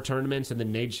more tournaments, and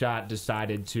then Nade Shot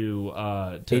decided to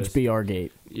HBR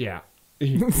gate. Yeah.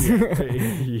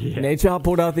 Nate Shot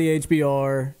pulled out the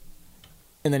HBR,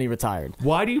 and then he retired.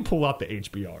 Why do you pull out the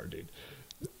HBR, dude?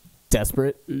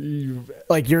 desperate.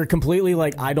 Like you're completely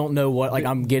like, I don't know what, like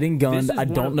I'm getting gunned. I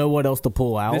don't know what else to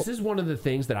pull out. This is one of the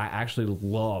things that I actually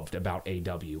loved about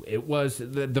AW. It was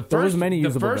the There first was many the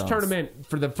usable first guns. tournament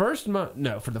for the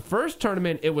first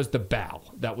tournament it was the BAL.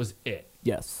 That was it.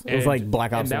 Yes, it was like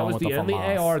Black Ops and that 1 was with the only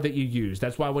FAMAS. AR that you used.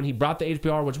 That's why when he brought the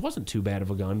HBR, which wasn't too bad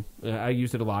of a gun, I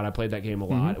used it a lot. I played that game a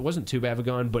lot. It wasn't too bad of a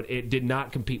gun, but it did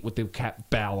not compete with the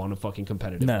BAL on a fucking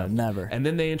competitive No, level. never. And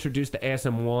then they introduced the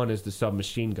ASM-1 as the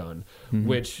submachine gun,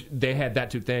 which they had that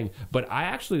two thing. But I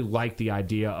actually like the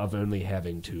idea of only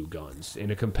having two guns in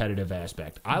a competitive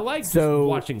aspect. I like just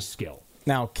watching skill.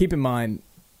 Now, keep in mind,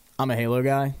 I'm a Halo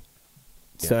guy.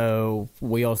 So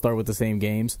we all start with the same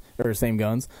games or same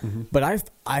guns, but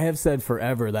I have said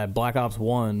forever that Black Ops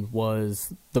 1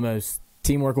 was the most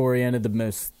teamwork oriented, the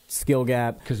most skill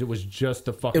gap. Because it was just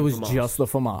the fucking It was FAMAS. just the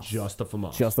FAMAS, Just the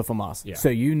FAMAS. just the FAMAS. Yeah. So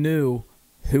you knew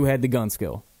who had the gun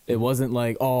skill. It wasn't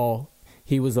like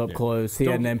he was up close. He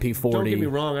had an MP40. Don't get me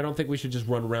wrong. I don't think we should just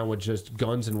run around with just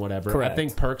guns and whatever. Correct. I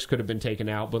think perks could have been taken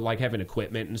out, but like having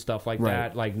equipment and stuff like Right.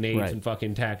 that, like nades Right. and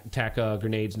fucking tack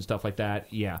grenades and stuff like that.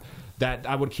 Yeah, that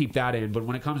I would keep that in. But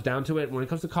when it comes down to it, when it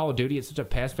comes to Call of Duty, it's such a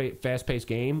fast-paced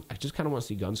game. I just kind of want to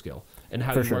see gun skill and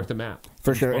how For you sure. work the map.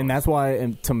 For It's sure, fun. and that's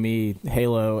why, to me,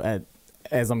 Halo,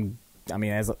 as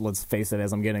let's face it,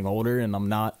 as I'm getting older and I'm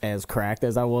not as cracked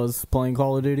as I was playing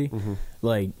Call of Duty,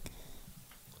 like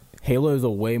Halo is a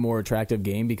way more attractive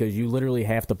game because you literally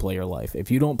have to play your life.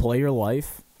 If you don't play your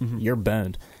life, you're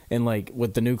boned. And like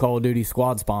with the new Call of Duty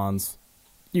squad spawns,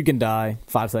 you can die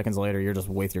 5 seconds later. You're just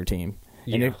with your team.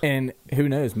 Yeah. And who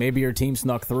knows? Maybe your team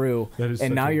snuck through, That is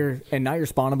and such now a- you're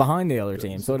spawning behind the other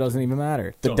team, so it doesn't even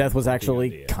matter. The Dumb death was fucking actually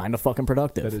idea. kind of fucking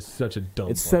productive. That is such a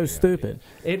dumb. It's so fucking stupid.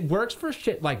 idea. It works for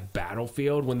shit like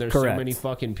Battlefield when there's so Correct. many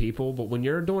fucking people, but when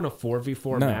you're doing a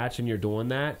 4v4 No. match and you're doing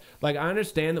that, like I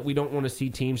understand that we don't want to see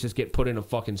teams just get put in a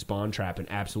fucking spawn trap and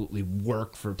absolutely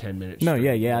work for 10 minutes. No,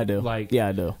 straight. yeah, I do. Like, Yeah,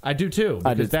 I do. I do too.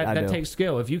 I do- Because I that do. takes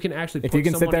skill. If you can actually If put you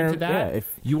can sit someone there into and- that, yeah,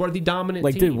 if- you are the dominant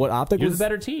Like, team. dude, what Optic you're was the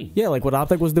better team. Yeah, like what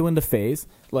Optic was doing to FaZe,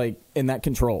 like in that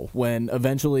control, when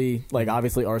eventually, like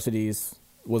obviously Arcides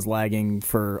was lagging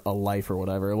for a life or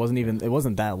whatever. It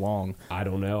wasn't that long. I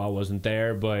don't know. I wasn't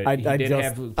there, but I he did just-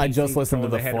 have I just PC listened to control.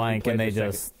 the They had flank replay and the they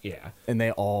second- just- yeah. And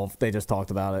they just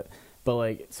talked about it. But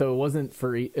like, so it wasn't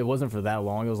for that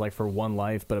long. It was like for one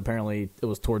life, but apparently it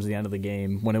was towards the end of the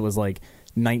game when it was like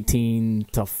 19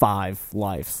 to 5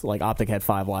 lives. Like Optic had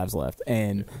 5 lives left,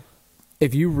 and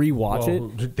if you rewatch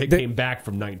it, They came back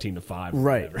from 19 to 5.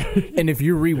 right. Whatever. And if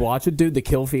you rewatch it, dude, the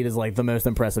kill feed is like the most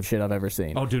impressive shit I've ever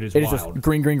seen. Oh, dude, it's It's wild. just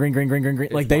green.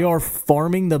 Like they are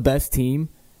farming the best team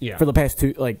Yeah. for the past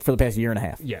year and a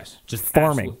half. Yes, just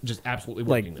Farming. just absolutely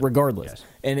Like working them. regardless. Yes.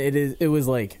 And it was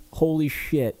like, holy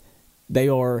shit, they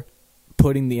are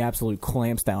putting the absolute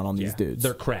clamps down on these Yeah, dudes.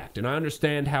 they're cracked, and I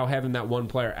understand how having that one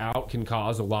player out can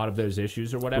cause a lot of those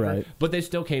issues or whatever. Right. But they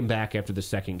still came back after the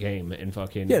second game and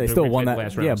fucking Yeah, they still played won the that.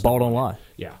 last round Yeah, and ball stuff don't like lie. that.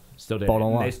 Yeah, still did. Ball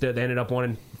don't And lie. they ended up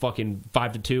winning fucking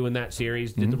 5-2 in that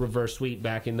series. Did the Mm-hmm. reverse sweep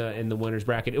back in the winners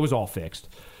bracket. It was all fixed.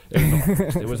 It was all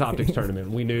fixed. It was Optics tournament.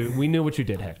 We knew what you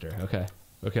did, Hector.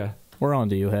 Okay. We're on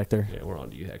to you, Hector. Yeah, we're on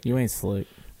to you, Hector. You ain't slick.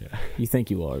 Yeah. You think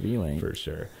you are, but you ain't. For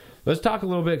sure. Let's talk a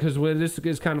little bit because this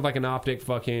is kind of like an Optic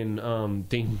fucking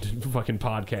themed fucking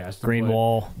podcast. Green but,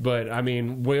 wall. But I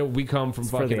mean, we come from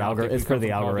It's for fucking the Optic. algor- we it's come for the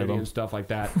from Call of Duty algorithm. and stuff like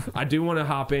that. I do want to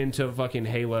hop into fucking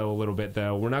Halo a little bit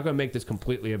though. We're not going to make this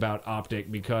completely about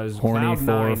Optic because Horny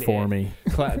Cloud9 for me.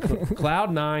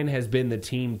 Cloud9 has been the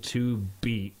team to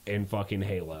beat in fucking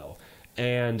Halo.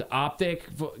 And Optic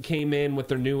came in with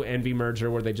their new Envy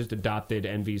merger where they just adopted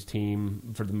Envy's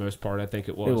team for the most part, I think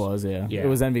it was. It was, yeah. Yeah. It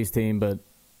was Envy's team, but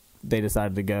they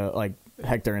decided to go like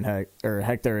Hector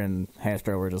and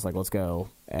Hastro were just like, let's go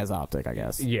as Optic, I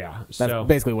guess. Yeah. That's So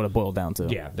basically what it boiled down to.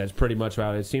 yeah, that's pretty much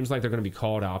about it. It seems like they're going to be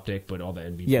called Optic, but all the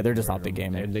Envy. Yeah, they're people just wear Optic them,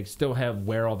 Gaming. and they still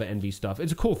wear all the Envy stuff.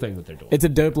 It's a cool thing that they're doing. It's a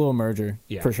dope little merger,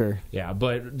 Yeah. for sure. Yeah,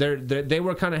 but they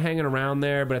were kind of hanging around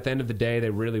there, but at the end of the day, they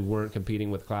really weren't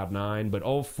competing with Cloud9. But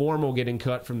old Formal getting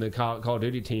cut from the Call of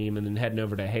Duty team and then heading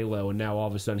over to Halo, and now all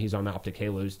of a sudden he's on Optic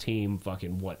Halo's team.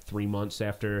 Fucking what? 4 months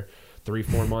after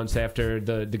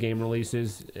the game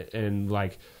releases, and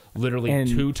like literally And-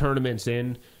 2 tournaments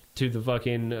in to the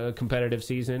fucking competitive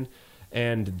season,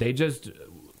 and they just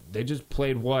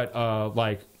played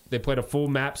they played a full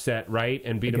map set, right,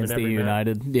 and beat them in Against the every map.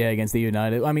 United. Yeah, against the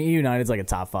United. I mean, E United's like a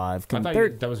top 5. I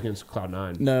thought that was against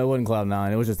Cloud9. No, it wasn't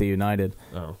Cloud9. It was just the United.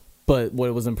 Oh, But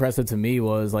what was impressive to me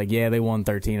was like, yeah, they won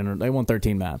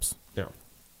 13 maps. yeah.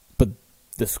 But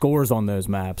the scores on those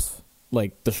maps,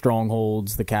 like the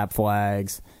strongholds, the cap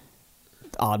flags,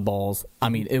 oddballs, I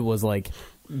mean, it was like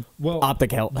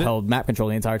Optic held map control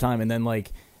the entire time, and then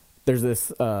like there's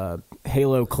this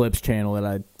Halo Clips channel that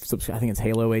I think it's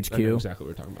Halo HQ. I know exactly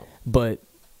what we're talking about. But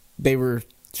they were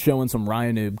showing some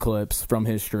Ryanoob clips from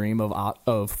his stream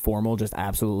of Formal just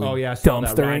absolutely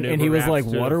dumpstering, and he was like,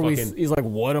 "What are we?" He's like,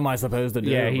 "What am I supposed to do?"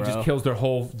 Yeah, he bro? just kills their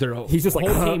whole He's just whole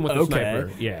like, team with the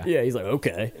sniper. Yeah, he's like,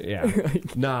 okay. Yeah.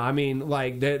 Nah, I mean,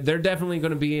 like, they're definitely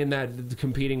going to be in that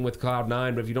competing with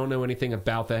Cloud9, but if you don't know anything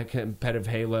about that competitive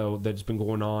Halo that's been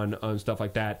going on and stuff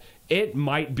like that, it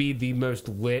might be the most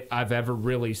lit I've ever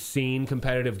really seen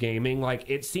competitive gaming. Like,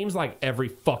 it seems like every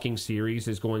fucking series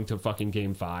is going to fucking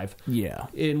Game 5. Yeah.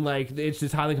 In, like, it's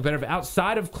just highly competitive.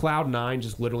 Outside of Cloud9,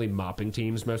 just literally mopping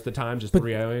teams most of the time, just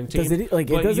 3-0ing teams. Does it, like,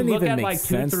 it doesn't you look even at, make like,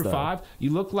 sense, 2 through though. 5, you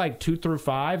look like 2 through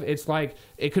 5, it's like,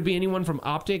 it could be anyone from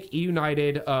Optic,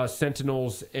 United,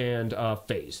 Sentinels, and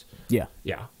FaZe. Yeah.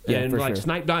 Yeah. Yeah, And for like sure.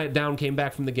 Snipe Down came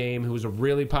back from the game, who was a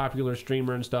really popular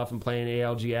streamer and stuff and playing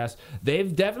ALGS.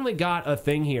 They've definitely got a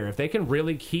thing here. If they can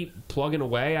really keep plugging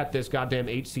away at this goddamn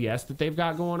HCS that they've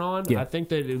got going on, Yeah. I think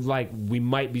that like we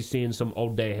might be seeing some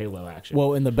old day Halo action.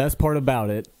 Well, and the best part about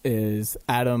it is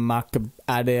Adam the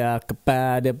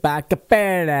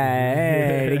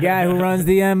guy who runs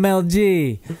the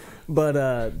MLG. But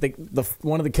the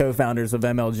one of the co-founders of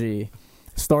MLG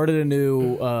started a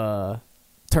new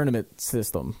tournament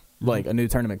system, like a new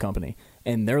tournament company,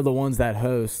 and they're the ones that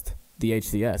host the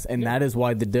HCS, and that is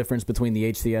why the difference between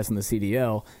the HCS and the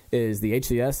CDL is the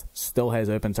HCS still has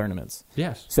open tournaments.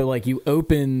 Yes. So like you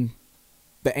open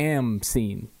the AM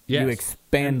scene, Yes. you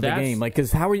expand the game, like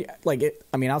because how are you like it?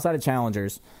 I mean, outside of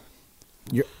challengers,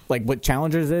 you're like what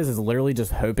challengers is literally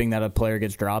just hoping that a player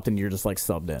gets dropped and you're just like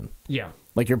subbed in. Yeah.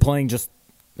 Like you're playing just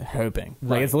hoping.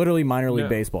 Like Right. it's literally minor league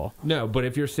baseball. No, but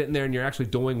if you're sitting there and you're actually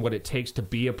doing what it takes to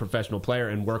be a professional player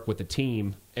and work with the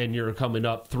team, and you're coming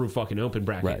up through fucking open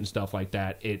bracket Right. and stuff like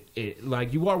that, it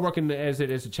like you are working as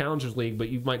a challengers league, but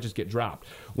you might just get dropped.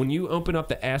 When you open up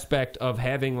the aspect of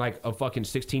having like a fucking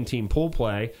 16 team pool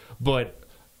play, but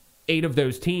 8 of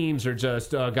those teams are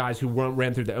just guys who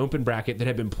ran through the open bracket that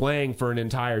have been playing for an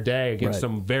entire day against Right.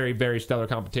 some very, very stellar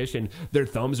competition. Their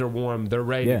thumbs are warm. They're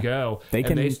ready to go. They And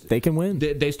can they can win.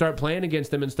 They start playing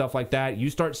against them and stuff like that. You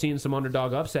start seeing some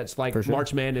underdog upsets. Like For sure.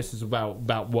 March Madness is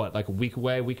about what, like a week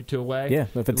or 2 away. Yeah,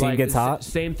 if a team Like, gets hot.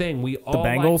 same thing. We all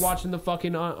Bengals. like watching the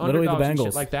fucking Literally the underdogs and shit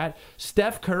Bengals. like that.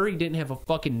 Steph Curry didn't have a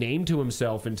fucking name to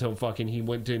himself until fucking he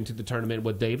went into the tournament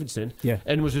with Davidson. Yeah.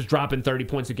 and was just dropping 30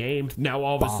 points a game. Now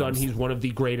all of a Bombs. sudden he's one of the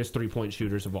greatest 3-point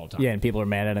shooters of all time. Yeah, and people are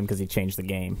mad at him because he changed the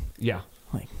game. Yeah.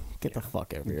 Like, get the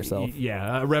fuck over yourself.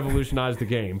 Yeah, revolutionized the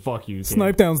game. Fuck you, kid.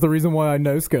 Snipe down's the reason why I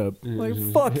no scope. Like,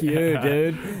 fuck you,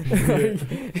 dude.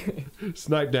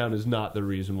 Snipe down is not the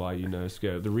reason why you no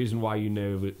scope. The reason why you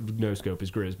no scope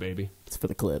is Grizz, baby. It's for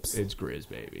the clips. It's Grizz,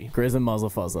 baby. Grizz and Muzzle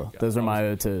Fuzzle. Those are my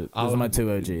O2. Those are my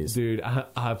 2 OGs. Dude,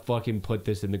 I fucking put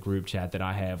this in the group chat that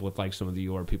I have with like some of the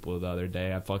your people the other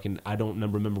day. I don't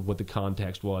remember what the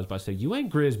context was, but I said, "You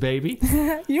ain't Grizz, baby."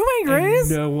 You ain't And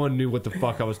Grizz? no one knew what the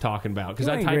fuck I was talking about because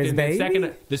You I ain't typed Grizz, in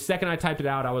baby. the second I typed it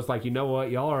out, I was like, you know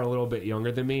what, y'all are a little bit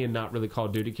younger than me and not really Call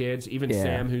of Duty kids. Even Yeah.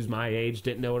 Sam, who's my age,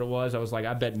 didn't know what it was. I was like,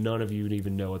 I bet none of you would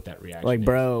even know what that reaction Like, is.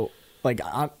 bro, like,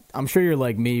 I'm sure you're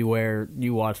like me where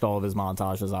you watched all of his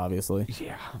montages, obviously.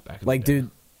 Yeah, back in Like, the day.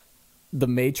 dude, The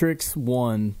Matrix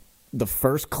 1, the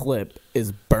first clip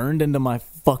is burned into my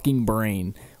fucking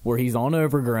brain where he's on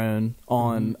Overgrown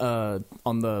on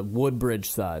the Woodbridge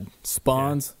side.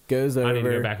 Spawns, goes over. I need to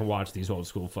go back and watch these old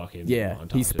school fucking Yeah, he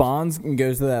montages. spawns and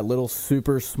goes to that little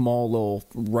super small little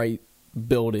right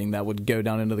building that would go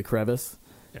down into the crevice.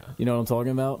 Yeah. You know what I'm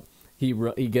talking about? He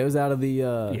goes out of the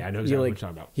Yeah, I know exactly what you're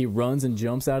talking about. He runs and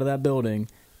jumps out of that building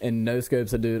and no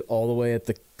scopes a dude all the way at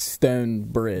the stone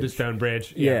bridge. The Stone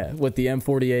Bridge. Yeah, with the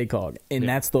M40 ACOG. And Yeah.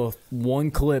 that's the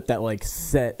one clip that like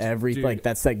set Dude. like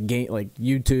that set game like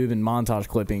YouTube and montage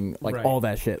clipping like Right. all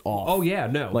that shit off. Oh yeah,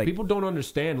 no. Like- People don't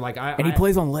understand. Like and he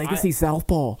plays on Legacy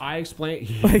Southpaw. I explain.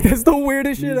 Like that's the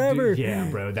weirdest shit ever. Yeah,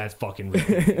 bro, that's fucking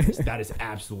ridiculous. That is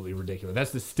absolutely ridiculous.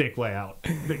 That's the stick layout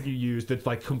that you use. That's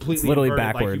like completely It's literally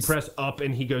inverted. backwards. Like you press up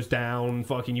and he goes down.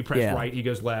 Fucking you press Yeah. right, he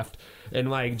goes left,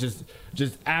 and like just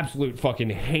absolute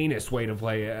fucking heinous way to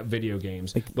play video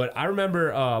games. But I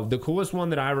remember the coolest one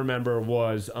that I remember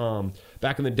was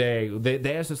back in the day.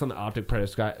 They asked us on the Optic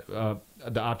press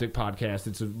the Optic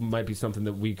podcast, might be something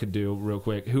that we could do real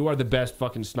quick. Who are the best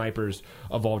fucking snipers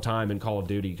of all time in Call of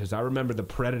Duty? Because I remember the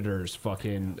Predators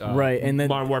fucking right, and then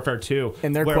Modern Warfare 2.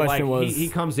 And their where, question like, was, he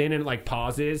comes in and like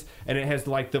pauses, and it has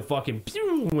like the fucking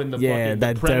pew when the yeah, fucking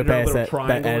that the Predator dope-ass little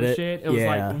triangle that and edit. shit. It was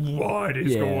Yeah. like, what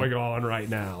is Yeah. going on right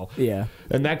now? Yeah.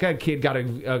 And that kid got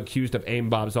accused of aim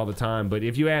bobs all the time. But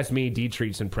if you ask me,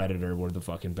 D-Treats and Predator were the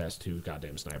fucking best two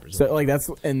goddamn snipers. So like that's,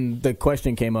 and the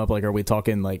question came up, like, are we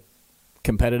talking like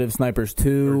competitive snipers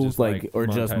too, Or just, like, or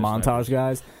just montage montage snipers.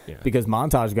 guys? Yeah. Because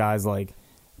montage guys, like,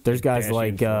 there's guys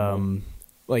Dashing Formal.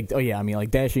 like, oh yeah, I mean,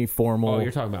 like Dashing Formal. Oh,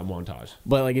 you're talking about montage.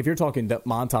 But like if you're talking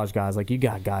montage guys, like you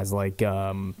got guys like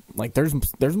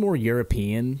there's more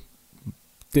European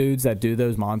dudes that do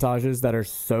those montages that are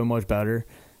so much better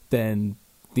than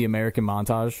the American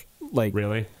montage. Like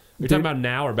Really? You're Dude, talking about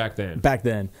now or back then? back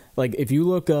then, like if you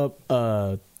look up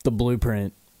the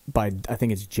Blueprint by, I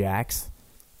think it's Jax,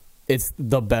 it's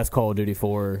the best Call of Duty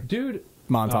 4 Dude.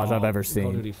 montage I've ever Call of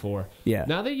seen. Duty 4. Yeah.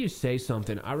 Now that you say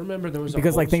something, I remember there was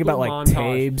Because a like think about like montage.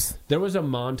 Tabes. There was a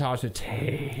montage of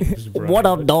Tabes, bro. What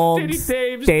up, dogs?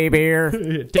 Tabes. Tabe here.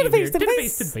 Yeah, To the face, to to the the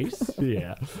face. face, to the face.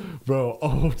 Yeah. Bro,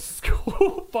 old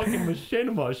school fucking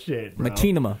machinima shit, bro.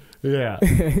 Machinima. Yeah.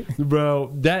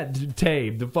 Bro, that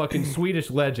Tabe, the fucking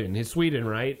Swedish legend. He's Sweden,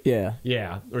 right? Yeah.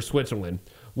 Yeah. Or Switzerland.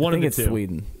 One I think of it's the two.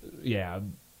 Sweden. Yeah.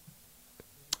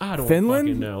 I don't Finland?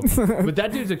 fucking know. But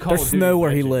that dude's a Call There's of Duty snow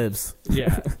where he legend. lives.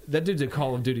 Yeah. That dude's a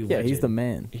Call of Duty Yeah, legend. he's the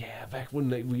man. Yeah, back when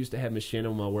we used to have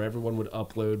Machinima where everyone would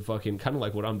upload fucking, kind of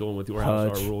like what I'm doing with Your House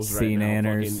Hutch, Our Rules right C. now.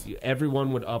 Nanners. Fucking,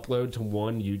 everyone would upload to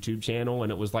one YouTube channel,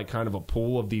 and it was like kind of a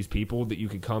pool of these people that you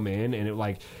could come in, and it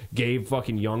like gave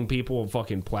fucking young people a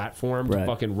fucking platform to Right.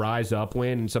 fucking rise up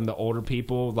when, and some of the older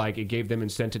people, like it gave them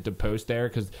incentive to post there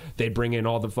because they bring in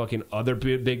all the fucking other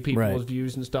big people's Right.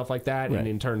 views and stuff like that, Right. and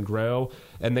in turn grow,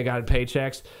 and they got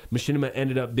paychecks. Machinima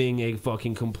ended up being a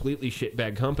fucking completely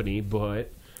shitbag company,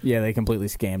 but Yeah, they completely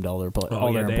scammed all their oh,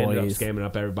 all yeah, their they ended up employees. scamming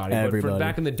up everybody. But Everybody. for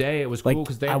back in the day, it was Like, cool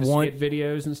because they I had the want- skit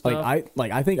videos and stuff.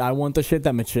 I think I want the shit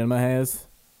that Machinima has,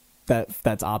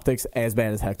 that's optics, as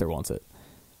bad as Hector wants it.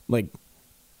 Like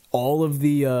all of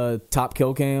the top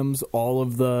kill cams, all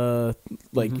of the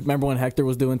remember when Hector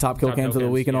was doing top kill Top cams kill of the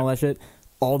cams, week and all yeah. that shit?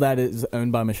 All that is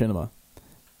owned by Machinima.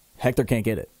 Hector can't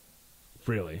get it.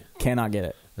 Really. Cannot get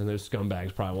it. And those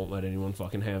scumbags probably won't let anyone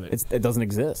fucking have it. It doesn't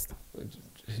exist.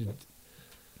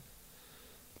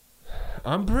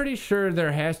 I'm pretty sure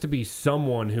there has to be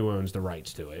someone who owns the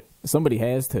rights to it. Somebody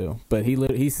has to, but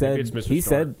he said it's Mr. he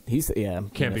Stark. said he said yeah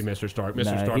Can't be Mr. Stark. Mr.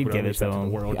 Nah, Stark he'd would give own it to the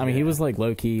him. world. I mean, he Yeah. was like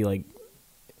low key like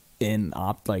in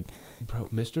Bro,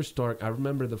 Mr. Stark, I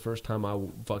remember the first time I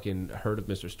fucking heard of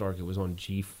Mr. Stark, it was on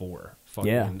G4.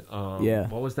 Fucking, Yeah.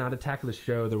 What was that? Attack of the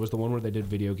Show? There was the one where they did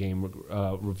video game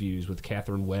reviews with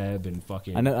Catherine Webb and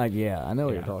fucking... I know what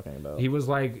you're Yeah. talking about. He was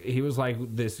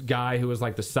like this guy who was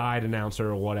like the side announcer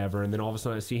or whatever, and then all of a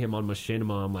sudden I see him on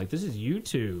Machinima. I'm like, this is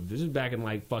YouTube. This is back in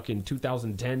like fucking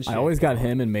 2010 shit. I always got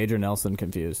him and Major Nelson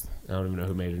confused. I don't even know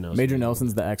who Major Nelson Major is.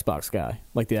 Nelson's the Xbox guy,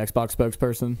 like the Xbox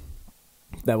spokesperson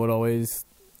that would always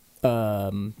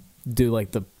do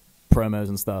like the promos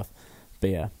and stuff.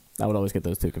 But yeah, I would always get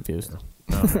those two confused.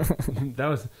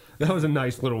 That was a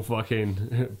nice little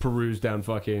fucking peruse down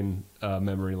fucking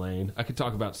memory lane. I could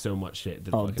talk about so much shit.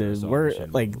 That Oh, fucking I dude, saw on we're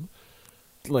Machinima.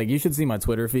 like you should see my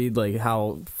Twitter feed, like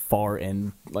how far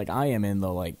in, like I am in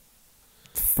the like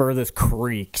furthest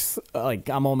creeks. Like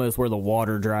I'm almost where the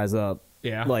water dries up.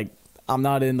 Yeah. Like I'm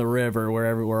not in the river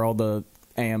where all the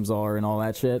AMs are and all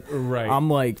that shit. Right. I'm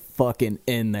like fucking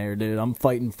in there, dude. I'm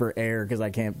fighting for air because I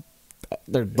can't.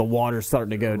 The water's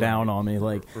starting to go down on me.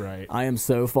 Like Right. I am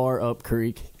so far up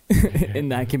creek in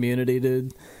that community,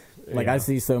 dude. Like Yeah. I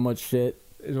see so much shit.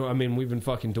 I mean, we've been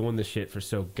fucking doing this shit for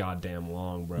so goddamn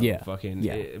long, bro. Yeah. Fucking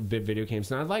Yeah. video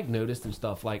games. And I like noticed and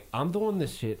stuff. Like, I'm doing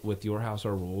this shit with Your House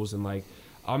Our Rules, and like,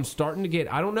 I'm starting to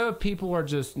get. I don't know if people are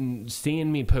just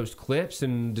seeing me post clips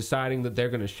and deciding that they're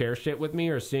going to share shit with me,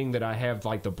 or seeing that I have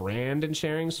like the brand and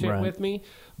sharing shit Right. with me.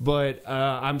 But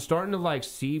I'm starting to like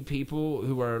see people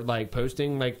who are like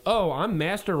posting like, "Oh, I'm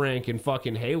master rank in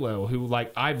fucking Halo," who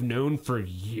like I've known for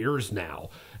years now,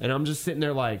 and I'm just sitting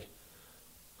there like,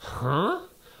 huh?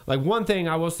 Like, one thing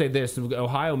I will say this,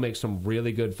 Ohio makes some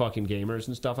really good fucking gamers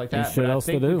and stuff like that. There's shit else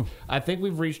to do. I think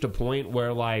we've reached a point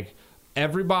where, like,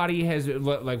 everybody has,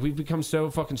 like, we've become so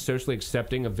fucking socially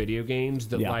accepting of video games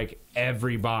that, Yeah. like,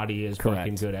 everybody is Correct.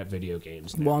 fucking good at video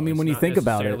games now. Well, I mean, It's when you not think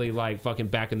about it- necessarily like fucking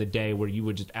back in the day where you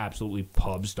would just absolutely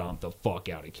pub stomp the fuck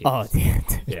out of kids. Oh, yeah.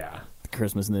 Yeah.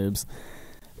 Christmas noobs.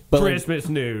 But like, Christmas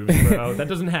news, bro. That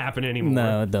doesn't happen anymore.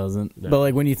 no, it doesn't. No. But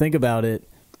like when you think about it,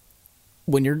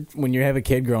 when you have a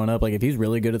kid growing up, like if he's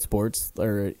really good at sports,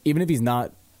 or even if he's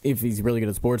not, if he's really good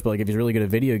at sports, but like if he's really good at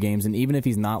video games, and even if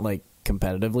he's not like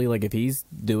competitively, like if he's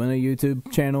doing a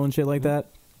YouTube channel and shit like that,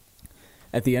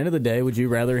 at the end of the day, would you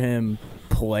rather him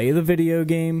play the video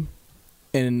game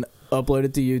and upload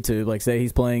it to YouTube? Like say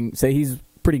he's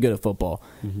pretty good at football.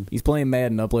 Mm-hmm. He's playing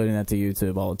Madden, uploading that to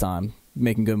YouTube all the time,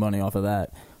 making good money off of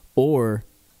that. Or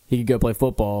he could go play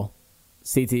football,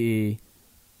 CTE,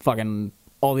 fucking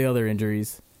all the other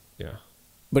injuries. Yeah.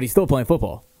 But he's still playing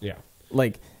football. Yeah.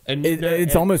 Like,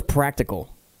 it's almost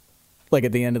practical. Like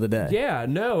at the end of the day. Yeah,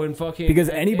 no, and fucking... Because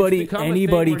anybody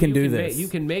can do this. You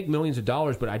can make millions of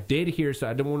dollars, but I did hear, so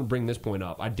I don't want to bring this point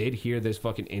up, I did hear this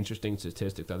fucking interesting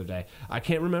statistic the other day. I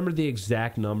can't remember the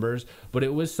exact numbers, but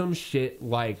it was some shit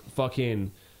like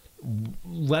fucking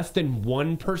less than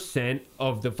 1%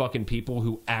 of the fucking people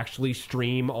who actually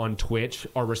stream on Twitch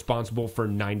are responsible for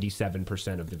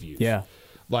 97% of the views. Yeah.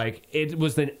 Like, it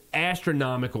was an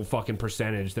astronomical fucking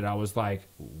percentage that I was like,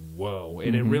 whoa.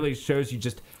 And it really shows you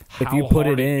just how if you put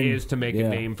hard it in, is to make a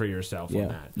name for yourself on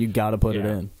that. You got to put it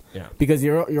in. Yeah. Because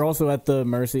you're also at the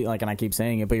mercy, like, and I keep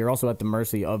saying it, but you're also at the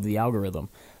mercy of the algorithm.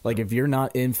 Like, if you're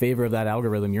not in favor of that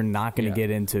algorithm, you're not going to get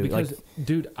into... Because, like,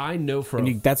 dude, I know for...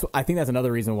 I think that's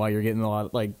another reason why you're getting a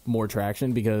lot, like, more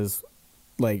traction, because...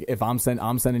 Like if I'm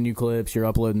sending you clips, you're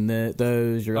uploading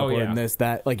those, you're uploading this,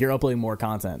 that. Like you're uploading more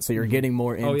content, so you're getting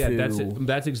more into. Oh yeah,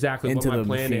 that's exactly what my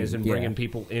plan is, and bringing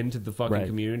people into the fucking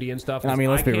community and stuff. And I mean,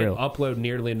 let's be real. I can't upload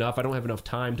nearly enough. I don't have enough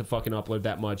time to fucking upload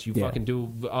that much. You fucking do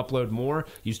upload more,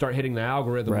 you start hitting the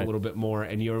algorithm a little bit more,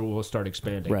 and you will start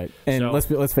expanding. Right. And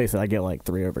so, let's face it, I get like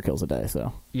 3 overkills a day,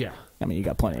 so yeah. I mean, you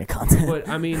got plenty of content. But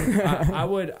I mean, I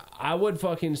would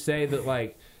fucking say that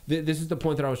like. This is the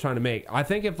point that I was trying to make. I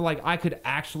think if like I could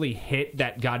actually hit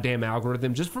that goddamn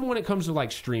algorithm just from when it comes to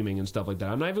like streaming and stuff like that.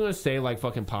 I'm not even going to say like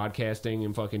fucking podcasting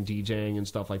and fucking DJing and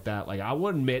stuff like that. Like I will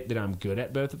admit that I'm good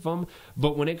at both of them,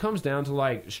 but when it comes down to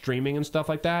like streaming and stuff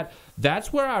like that,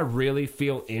 that's where I really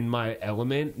feel in my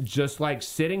element. Just like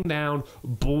sitting down,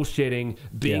 bullshitting,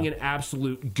 being an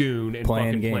absolute goon and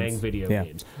playing video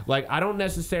games. Like I don't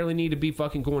necessarily need to be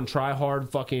fucking going try hard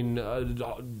fucking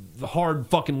hard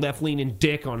fucking left leaning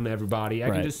dick on everybody.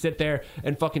 I can just sit there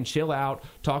and fucking chill out,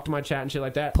 talk to my chat and shit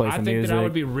like that. I think music. That I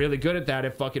would be really good at that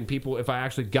if fucking people, if I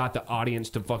actually got the audience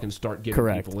to fucking start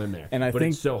getting people in there. And I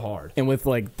think it's so hard. And with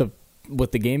like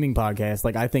with the gaming podcast,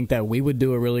 like I think that we would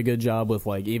do a really good job with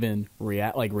like even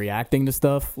reacting to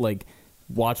stuff, like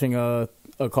watching a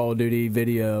Call of Duty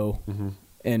video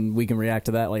and we can react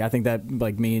to that. Like I think that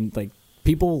like me and like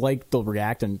people like the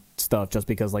reacting stuff just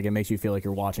because like it makes you feel like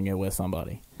you're watching it with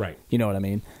somebody. Right. You know what I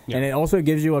mean? Yeah. And it also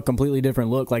gives you a completely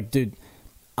different look. Like, dude,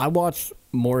 I watch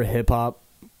more hip hop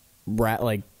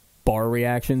like bar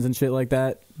reactions and shit like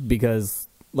that because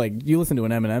like you listen to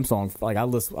an Eminem song, like I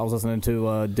was listening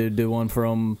to dude do one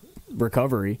from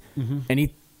Recovery and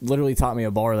he literally taught me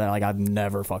a bar that like I've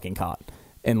never fucking caught.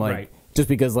 And like just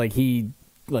because like he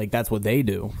like that's what they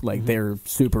do. Like they're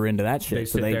super into that shit. They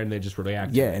sit there and they just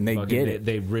react. Yeah, and they get it.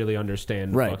 They really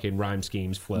understand fucking rhyme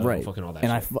schemes, flow, fucking all that.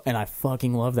 And shit. I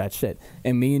fucking love that shit.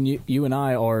 And me and you and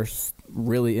I are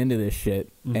really into this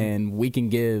shit, and we can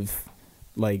give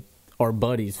like our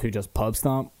buddies who just pub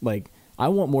stomp. Like I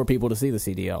want more people to see the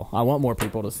CDL. I want more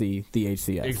people to see the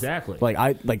HCS. Exactly.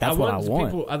 That's what I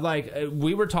want. People,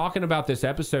 we were talking about this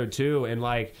episode too, and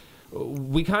like.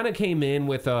 We kind of came in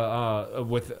with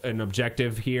an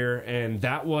objective here, and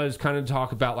that was kind of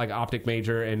talk about like Optic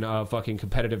Major and fucking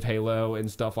competitive Halo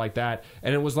and stuff like that.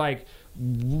 And it was like,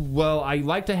 well, I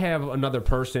like to have another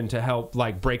person to help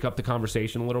like break up the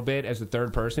conversation a little bit as a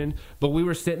third person. But we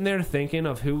were sitting there thinking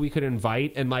of who we could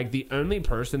invite, and like the only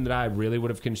person that I really would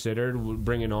have considered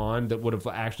bringing on that would have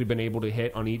actually been able to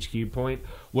hit on each key point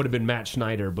would have been Matt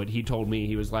Schneider. But he told me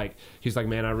he's like,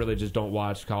 man, I really just don't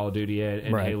watch Call of Duty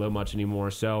and Halo much anymore.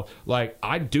 So like,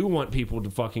 I do want people to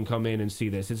fucking come in and see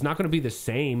this. It's not going to be the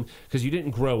same because you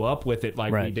didn't grow up with it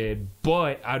like we did.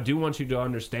 But I do want you to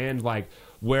understand like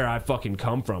where I fucking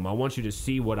come from. I want you to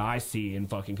see what I see in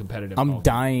fucking competitive. I'm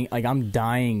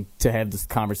dying to have these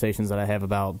conversations that I have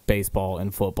about baseball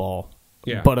and football.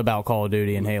 Yeah. But about Call of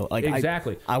Duty and Halo. Like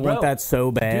exactly. I want that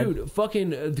so bad. Dude, fucking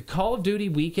the Call of Duty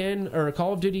weekend or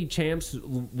Call of Duty Champs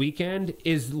weekend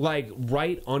is like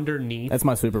right underneath. That's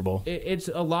my Super Bowl. It's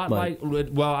a lot like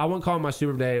well, I wouldn't call it my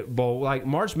Super Bowl. Like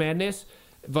March Madness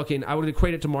fucking, I would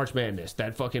equate it to March Madness.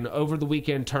 That fucking over the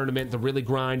weekend tournament, the really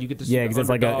grind. You get to see because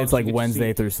it's like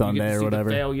Wednesday through Sunday or whatever.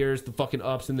 The failures, the fucking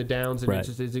ups and the downs, and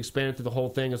it's expanded through the whole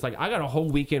thing. It's like I got a whole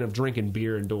weekend of drinking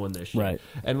beer and doing this shit. Right.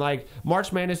 And like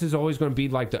March Madness is always going to be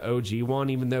like the OG one,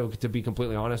 even though to be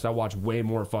completely honest, I watch way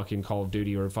more fucking Call of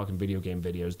Duty or fucking video game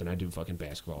videos than I do fucking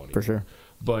basketball anymore. For sure.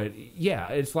 But yeah,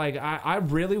 it's like I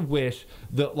really wish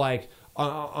that like.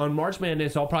 On March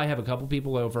Madness, I'll probably have a couple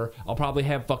people over. I'll probably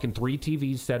have fucking 3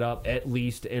 TVs set up at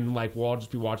least, and like we'll all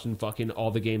just be watching fucking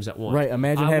all the games at once. Right.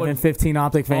 Imagine having 15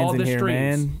 Optic fans in here,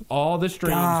 streams, man. All the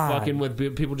streams, God. fucking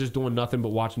with people just doing nothing but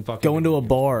watching fucking. Going to a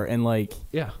bar and like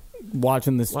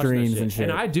watching the streams and shit.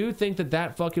 And I do think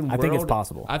that fucking world, I think it's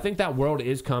possible. I think that world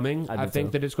is coming. I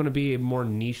think that it's going to be more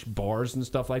niche bars and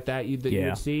stuff like that you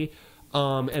would see.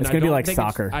 And it's going to be like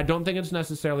soccer. I don't think it's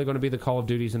necessarily going to be the Call of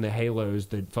Duties and the Halos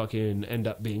that fucking end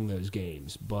up being those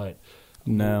games, but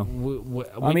no,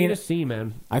 we need to see,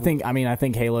 man. I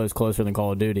think Halo is closer than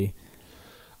Call of Duty.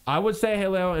 I would say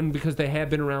Halo, and because they have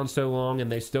been around so long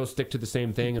and they still stick to the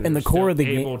same thing, and the core of the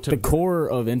game, the core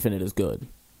of Infinite is good.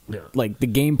 Yeah. Like the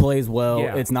game plays well.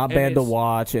 Yeah. It's not bad to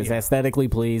watch. It's aesthetically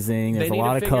pleasing. There's a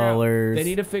lot of colors. They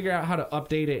need to figure out how to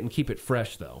update it and keep it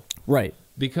fresh, though. Right.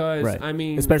 Because, I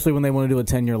mean... Especially when they want to do a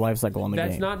 10-year life cycle on the game.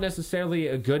 That's not necessarily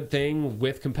a good thing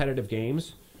with competitive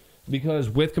games. Because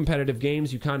with competitive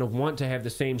games, you kind of want to have the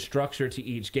same structure to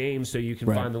each game so you can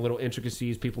find the little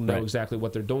intricacies. People know exactly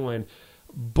what they're doing.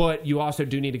 But you also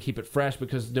do need to keep it fresh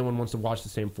because no one wants to watch the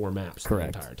same 4 maps the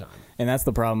entire time. And that's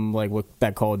the problem like with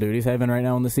that Call of Duty's having right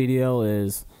now on the CDL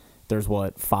is there's,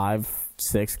 5,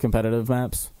 6 competitive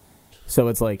maps? So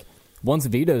it's like... Once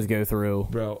vetoes go through...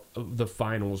 Bro, the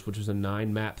finals, which was a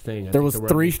 9-map thing. There was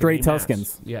 3 straight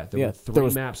Tuscans. Yeah, there were 3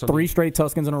 maps. 3 straight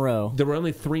Tuscans in a row. There were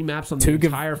only 3 maps on the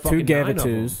entire fucking 2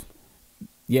 Gavatus.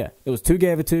 Yeah, it was 2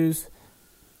 Gavatus.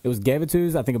 It was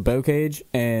Gavatus, I think a bow cage,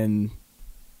 and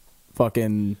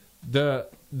fucking... The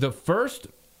first...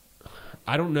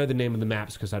 I don't know the name of the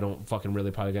maps because I don't fucking really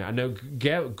probably get it. I know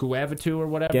Guavatu or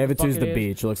whatever. Gavatu's the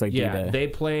beach. It looks like D-Day. They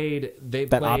played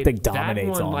that Optic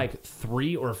dominates that one like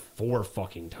 3 or 4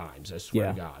 fucking times. I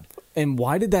swear to God. And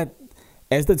why did that?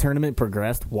 As the tournament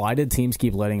progressed, why did teams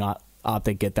keep letting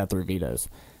Optic get that through vetoes?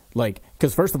 Like,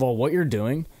 because first of all, what you're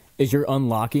doing is you're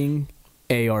unlocking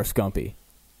AR Scumpy,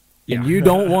 and you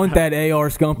don't want that AR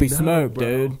Scumpy smoke,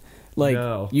 dude.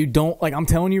 Like, you don't... Like, I'm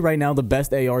telling you right now, the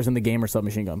best ARs in the game are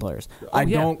submachine gun players. I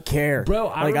don't care. Bro,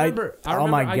 I remember... oh,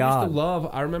 my God.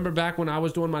 I remember back when I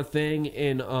was doing my thing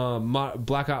in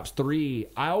Black Ops 3,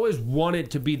 I always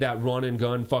wanted to be that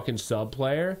run-and-gun fucking sub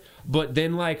player. But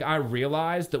then, like, I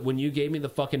realized that when you gave me the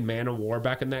fucking Man of War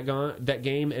back in that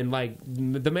game, and, like,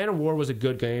 the Man of War was a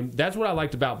good game. That's what I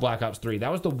liked about Black Ops 3.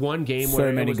 That was the one game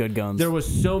where good guns. There was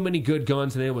so many good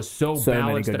guns, and it was so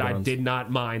balanced that I did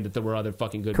not mind that there were other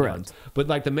fucking good guns. But,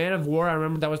 like, the Man of War, I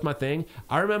remember that was my thing.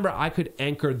 I remember I could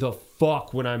anchor the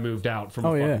fuck when I moved out from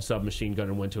a fucking submachine gun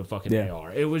and went to a fucking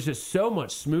AR. It was just so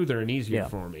much smoother and easier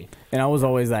for me. And I was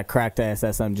always that cracked ass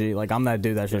SMG. Like, I'm that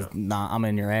dude that's just I'm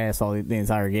in your ass all the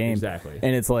entire game. Exactly.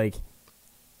 And it's like,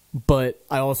 but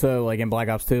I also, like, in Black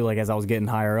Ops 2, like, as I was getting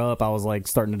higher up, I was, like,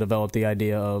 starting to develop the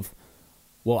idea of,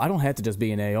 well, I don't have to just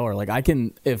be an AR. Like, I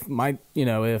can, if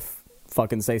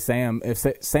fucking say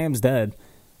if Sam's dead,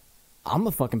 I'm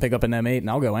gonna fucking pick up an M8 and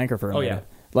I'll go anchor for him. Oh, yeah.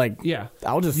 Like,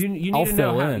 I'll just I'll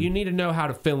fill in. You need to know how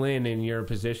to fill in your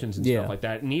positions and stuff like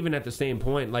that. And even at the same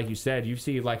point, like you said, you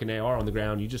see like an AR on the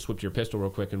ground, you just whip your pistol real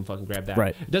quick and fucking grab that.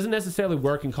 Right. It doesn't necessarily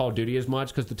work in Call of Duty as much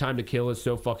because the time to kill is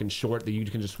so fucking short that you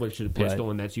can just switch to the pistol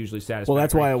and that's usually satisfactory. Well,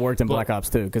 that's why it worked in Black Ops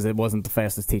 2 because it wasn't the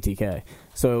fastest TTK.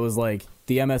 So it was like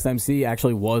the MSMC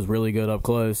actually was really good up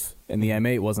close and the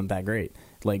M8 wasn't that great.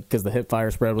 Like, because the hip fire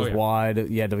spread was wide,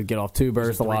 you had to get off 2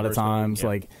 bursts a lot of times.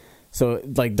 Like, so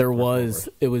like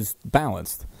it was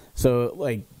balanced. So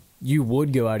like you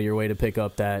would go out of your way to pick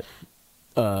up that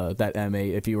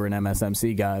M8 if you were an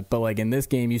MSMC guy. But like in this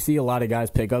game, you see a lot of guys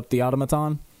pick up the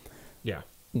automaton. Yeah.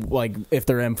 Like if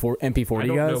they're MP40 guys. I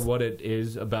don't know what it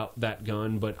is about that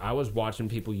gun, but I was watching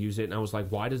people use it and I was like,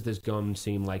 why does this gun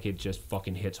seem like it just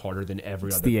fucking hits harder than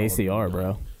every other gun? It's the ACR,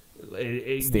 bro.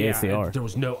 It's the ACR. There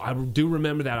was I do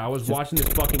remember that. I was watching this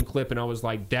fucking clip and I was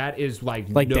like, that is like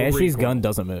no Dashy's recoil. Gun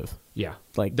doesn't move. Yeah,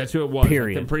 like that's who it was.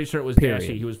 Period. Like, I'm pretty sure it was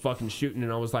Dashy. He was fucking shooting,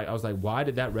 and I was like, why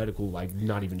did that reticle like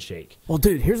not even shake? Well,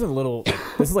 dude, here's a little.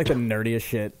 This is like the nerdiest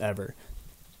shit ever.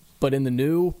 But in the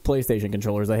new PlayStation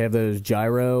controllers, they have those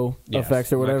gyro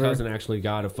effects or whatever. My cousin actually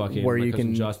got a fucking where you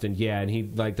can Justin, and he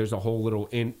like there's a whole little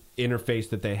interface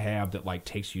that they have that like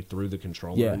takes you through the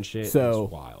controller and shit. So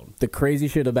it's wild. The crazy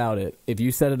shit about it, if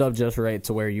you set it up just right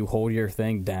to where you hold your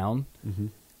thing down,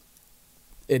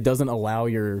 it doesn't allow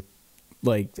it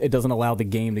doesn't allow the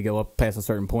game to go up past a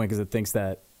certain point because it thinks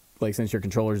that like since your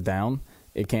controller's down,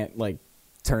 it can't like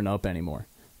turn up anymore.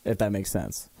 If that makes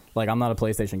sense. Like I'm not a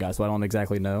PlayStation guy, so I don't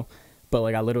exactly know. But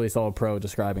like I literally saw a pro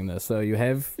describing this. So you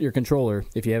have your controller.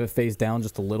 If you have it face down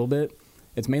just a little bit,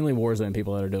 it's mainly Warzone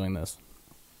people that are doing this.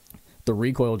 The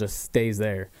recoil just stays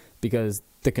there because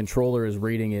the controller is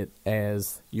reading it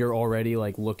as you're already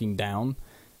like looking down.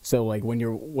 So like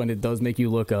when it does make you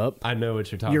look up, I know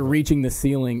what you're talking you're about. reaching the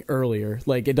ceiling earlier.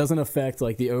 Like it doesn't affect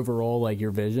like the overall like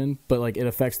your vision, but like it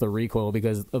affects the recoil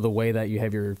because of the way that you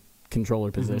have your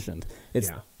controller positioned. It's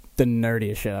the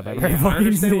nerdiest shit I've ever I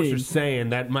understand seen. what you're saying.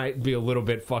 That might be a little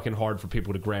bit fucking hard for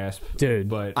people to grasp, Dude,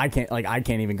 but I can't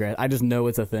even grasp. I just know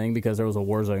it's a thing because there was a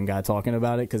Warzone guy talking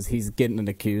about it because he's getting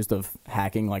accused of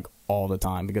hacking like all the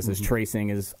time because his tracing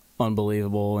is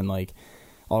unbelievable and like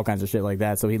all kinds of shit like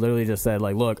that. So he literally just said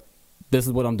like, look, this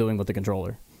is what I'm doing with the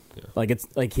controller. Yeah. Like it's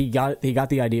like he got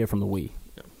the idea from the Wii.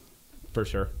 Yeah, for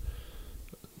sure.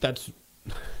 That's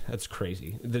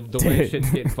crazy. The way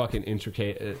shit gets fucking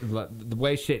intricate, the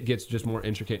way shit gets just more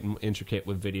intricate and intricate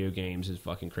with video games is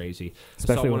fucking crazy.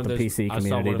 Especially with the PC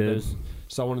community, dude.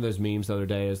 Saw one of those memes the other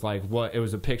day. Is like what it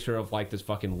was a picture of like this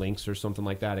fucking Lynx or something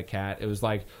like that. A cat. It was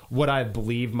like what I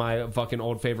believe my fucking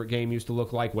old favorite game used to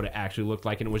look like. What it actually looked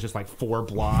like, and it was just like 4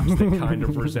 blocks that kind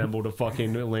of resembled a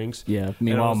fucking Lynx. Yeah.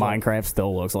 Meanwhile, Minecraft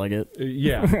still looks like it.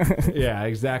 Yeah,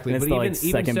 exactly. And it's but the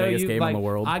second biggest game in the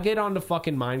world. I get on to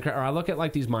fucking Minecraft, or I look at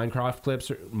like these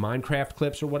Minecraft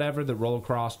clips or whatever that roll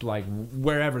across like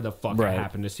wherever the fuck I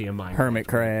happen to see a Minecraft.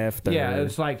 Hermitcraft. Yeah,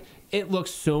 it's like it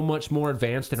looks so much more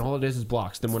advanced, and all it is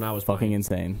blocks than when I was fucking playing.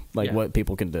 insane. Like what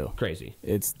people can do. Crazy.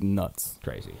 It's nuts.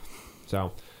 Crazy.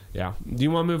 So, yeah. Do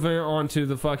you want to move on to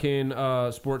the fucking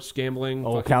sports gambling?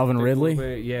 Oh, Calvin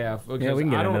Ridley? Yeah. Yeah, we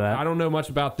can get into that. I don't know much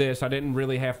about this. I didn't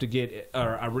really have to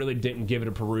I really didn't give it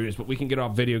a peruse, but we can get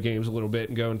off video games a little bit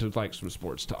and go into like some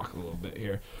sports talk a little bit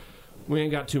here. We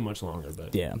ain't got too much longer,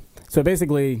 but yeah. So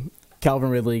basically, Calvin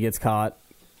Ridley gets caught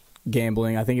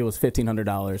gambling. I think it was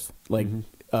 $1,500.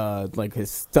 Like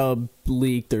his stub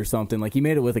leaked or something. Like he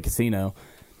made it with a casino.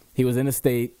 He was in a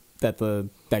state that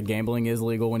that gambling is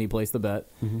legal when he placed the bet,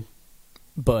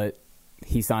 but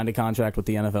he signed a contract with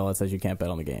the NFL that says you can't bet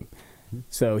on the game.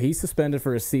 So he's suspended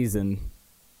for a season.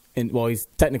 He's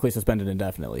technically suspended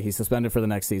indefinitely. He's suspended for the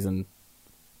next season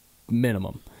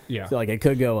minimum. Yeah. So like it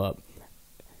could go up.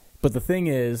 But the thing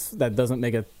is that doesn't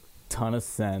make a ton of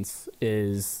sense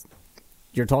is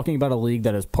you're talking about a league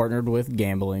that is partnered with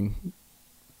gambling,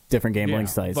 different gambling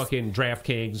sites. Fucking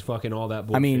DraftKings, fucking all that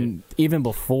bullshit. I mean, even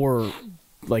before,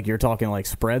 like, you're talking, like,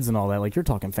 spreads and all that, like, you're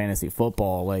talking fantasy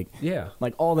football, like,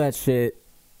 like all that shit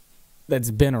that's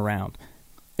been around.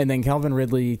 And then Calvin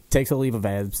Ridley takes a leave of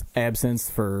absence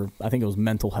for, I think it was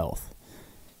mental health.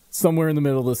 Somewhere in the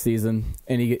middle of the season,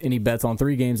 and he bets on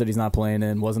 3 games that he's not playing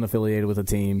in, wasn't affiliated with a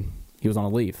team. He was on a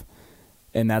leave.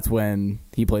 And that's when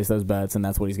he placed those bets, and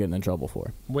that's what he's getting in trouble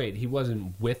for. Wait, he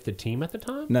wasn't with the team at the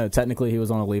time? No, technically he was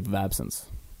on a leave of absence.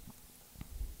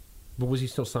 But was he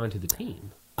still signed to the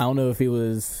team? I don't know if he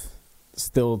was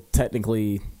still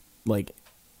technically, like,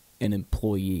 an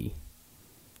employee.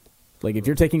 Like, if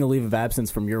you're taking a leave of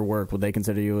absence from your work, would they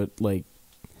consider you, like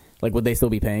would they still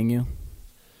be paying you?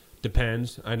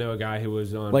 Depends. I know a guy who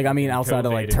was on... Like, I mean, outside COVID,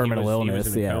 of, like, terminal illness, he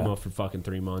was in a coma for fucking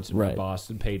 3 months, and my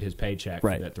boss paid his paycheck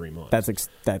for that 3 months.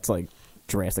 That's like,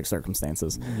 drastic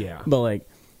circumstances. Yeah. But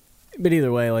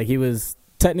either way, like, he was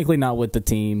technically not with the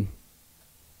team.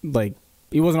 Like,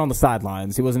 he wasn't on the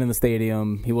sidelines. He wasn't in the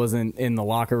stadium. He wasn't in the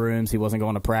locker rooms. He wasn't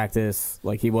going to practice.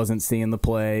 Like, he wasn't seeing the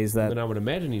plays. Then I would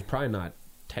imagine he's probably not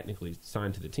technically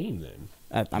signed to the team then.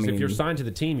 I mean, if you're signed to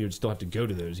the team, you'd still have to go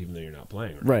to those even though you're not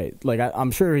playing. Right. Like,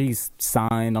 I'm sure he's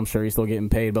signed. I'm sure he's still getting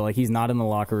paid. But, like, he's not in the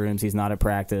locker rooms. He's not at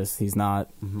practice. He's not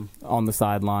on the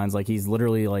sidelines. Like, he's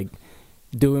literally, like,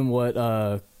 doing what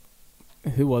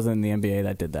who was in the NBA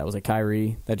that did that? Was it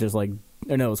Kyrie that just, like,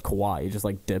 or no, it was Kawhi. He just,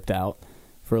 like, dipped out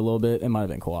for a little bit. It might have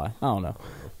been Kawhi. I don't know.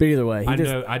 But either way.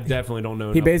 I definitely don't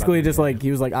know. He basically just, like,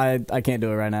 he was like, I can't do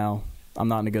it right now. I'm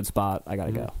not in a good spot. I got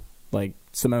to go. Like,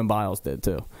 Simone Biles did,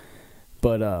 too.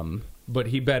 But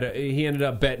he bet. He ended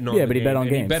up betting on. Yeah, but he bet on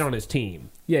games. He bet on his team.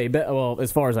 Yeah, he bet. Well,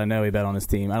 as far as I know, he bet on his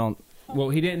team. I don't. Well,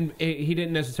 he didn't. He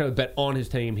didn't necessarily bet on his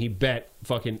team. He bet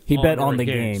fucking. He bet on the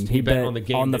against. game. He bet on the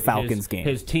game. On the Falcons game.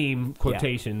 His team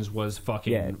quotations was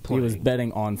fucking. Yeah, playing. he was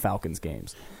betting on Falcons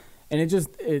games, and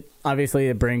it obviously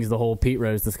it brings the whole Pete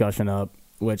Rose discussion up,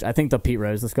 which I think the Pete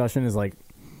Rose discussion is like.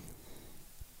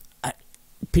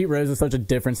 Pete Rose is such a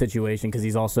different situation because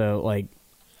he's also like.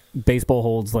 Baseball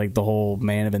holds like the whole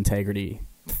man of integrity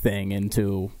thing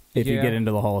into if you get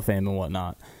into the Hall of Fame and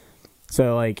whatnot.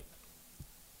 So like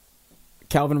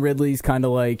Calvin Ridley's kind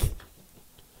of like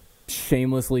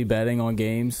shamelessly betting on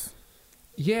games.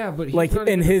 Yeah, but he's like not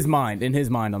in even, his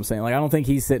mind, I'm saying, like, I don't think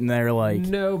he's sitting there like,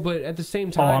 no, but at the same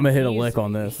time, I'm gonna hit a lick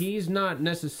on this. He's not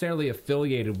necessarily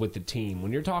affiliated with the team.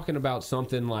 When you're talking about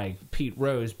something like Pete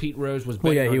Rose was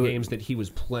betting on games that he was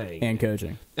playing and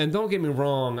coaching. And don't get me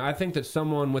wrong, I think that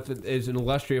someone with is an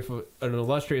illustrious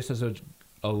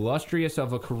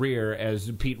of a career as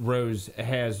Pete Rose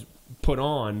has put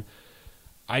on,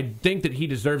 I think that he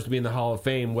deserves to be in the Hall of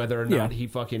Fame, whether or not he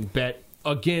fucking bet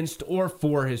against or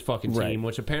for his fucking team,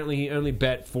 which apparently he only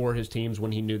bet for his teams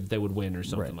when he knew that they would win or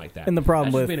something like that. And the problem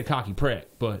That's with just being a cocky prick,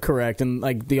 but correct, and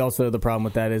like the problem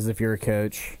with that is if you're a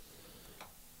coach,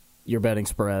 you're betting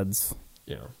spreads.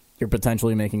 Yeah, you're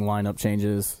potentially making lineup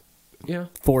changes. Yeah,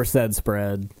 for said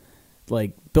spread.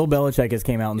 Like Bill Belichick has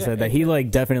came out and said that he like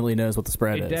definitely knows what the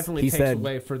spread is. It definitely takes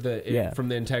away from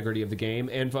the integrity of the game,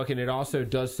 and fucking it also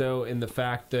does so in the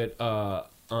fact that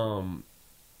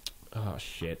oh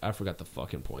shit! I forgot the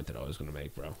fucking point that I was going to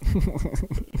make, bro.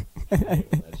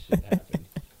 That shit happened.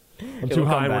 I'm too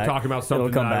high, and we're talking about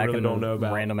something that I really don't know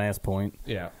about. Random ass point.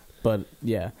 Yeah, but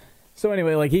yeah. So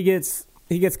anyway, like he gets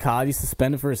caught. He's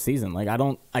suspended for a season. Like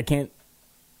I can't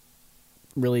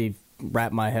really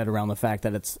wrap my head around the fact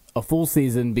that it's a full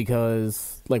season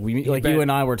because, like you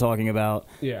and I were talking about.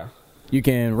 Yeah. You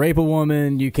can rape a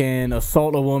woman, you can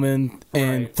assault a woman,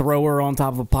 and throw her on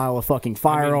top of a pile of fucking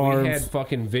firearms. I mean, we had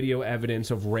fucking video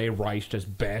evidence of Ray Rice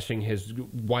just bashing his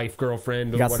wife,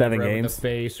 girlfriend, or got whatever, 7 in games. the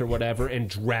face or whatever, and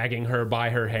dragging her by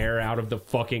her hair out of the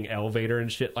fucking elevator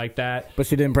and shit like that. But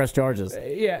she didn't press charges.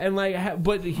 Yeah, and like,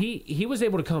 but he was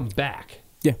able to come back.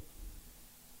 Yeah.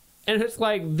 And it's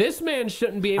like, this man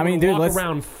shouldn't be able to walk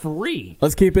around free.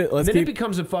 Let's keep it. Then it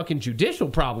becomes a fucking judicial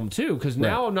problem, too, because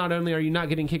now not only are you not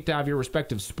getting kicked out of your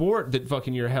respective sport that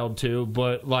fucking you're held to,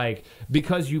 but, like,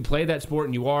 because you play that sport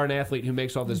and you are an athlete who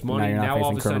makes all this money, now all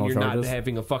of a sudden you're not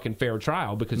having a fucking fair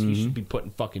trial because he should be put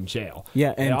in fucking jail.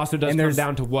 Yeah, and it also does come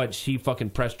down to what she fucking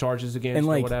pressed charges against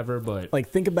or whatever, but... Like,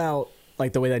 think about,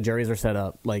 like, the way that juries are set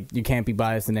up. Like, you can't be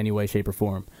biased in any way, shape, or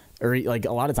form. Or, like,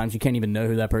 a lot of times you can't even know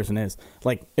who that person is.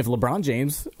 Like, if LeBron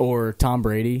James or Tom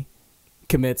Brady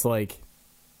commits, like,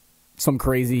 some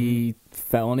crazy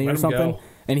felony or something,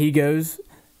 and he goes,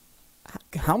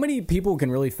 how many people can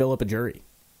really fill up a jury?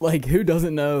 Like, who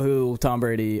doesn't know who Tom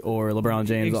Brady or LeBron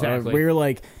James are? We're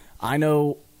like, I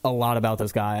know a lot about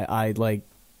this guy. I, like,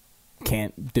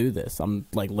 can't do this. I'm,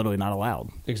 like, literally not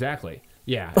allowed. Exactly.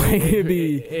 Yeah,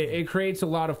 it creates a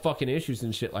lot of fucking issues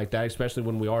and shit like that, especially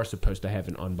when we are supposed to have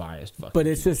an unbiased fucking. But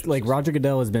it's just like Roger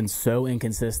Goodell has been so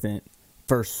inconsistent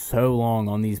for so long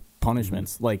on these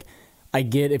punishments. Mm-hmm. Like, I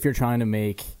get if you're trying to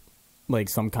make like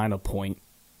some kind of point,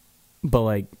 but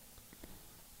like,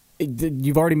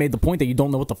 you've already made the point that you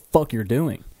don't know what the fuck you're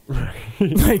doing. Right.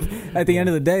 Like at the end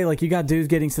of the day, like you got dudes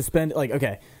getting suspended. Like,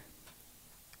 okay,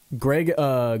 Greg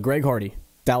Hardy,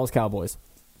 Dallas Cowboys.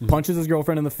 Punches his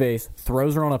girlfriend in the face,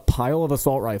 throws her on a pile of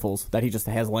assault rifles that he just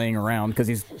has laying around because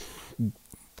he's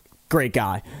great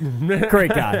guy. Great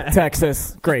guy.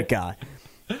 Texas, great guy.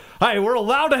 Hey, we're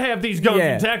allowed to have these guns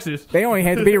in Texas. They only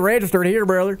have to be registered here,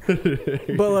 brother.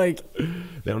 But like,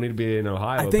 they don't need to be in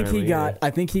Ohio. I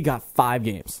think he got 5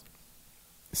 games.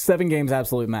 7 games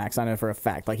absolute max, I know for a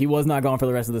fact. Like, he was not gone for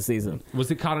the rest of the season. Was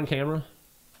it caught on camera?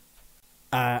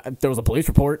 There was a police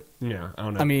report. Yeah, I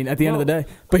don't know. I mean, at the end of the day.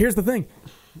 But here's the thing.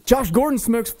 Josh Gordon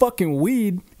smokes fucking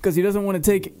weed because he doesn't want to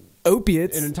take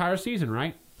opiates. An entire season,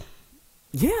 right?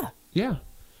 Yeah. Yeah.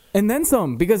 And then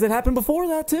some, because it happened before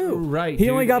that, too. Right. He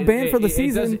only got banned for the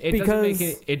season because...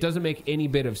 It doesn't make any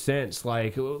bit of sense.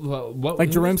 Like, what? Like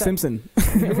Jerome Simpson.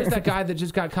 Who was that guy that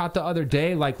just got caught the other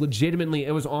day? Like, legitimately,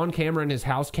 it was on camera in his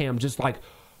house cam, just like...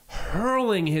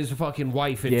 hurling his fucking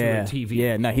wife into a TV.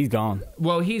 Yeah, no, he's gone.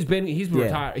 Well, he's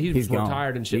retired. He's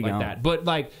retired and shit like gone. that. But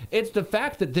like, it's the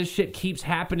fact that this shit keeps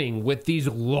happening with these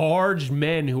large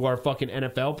men who are fucking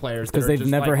NFL players because they've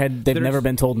never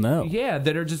been told no. Yeah,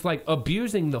 that are just like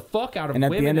abusing the fuck out of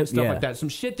women and stuff like that. Some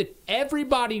shit that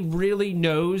everybody really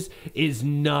knows is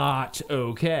not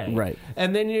okay. Right.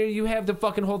 And then you have the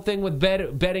fucking whole thing with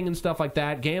betting and stuff like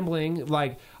that, gambling,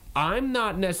 like. I'm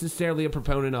not necessarily a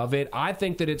proponent of it. I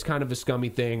think that it's kind of a scummy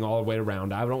thing all the way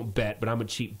around. I don't bet, but I'm a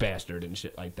cheap bastard and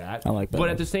shit like that. I like betting. But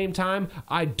at the same time,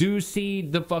 I do see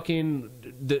the fucking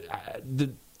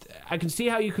I can see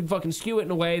how you could fucking skew it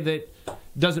in a way that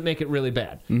doesn't make it really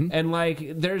bad. Mm-hmm. And like,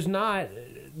 there's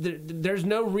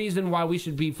no reason why we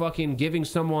should be fucking giving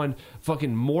someone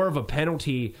fucking more of a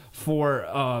penalty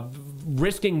for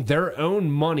risking their own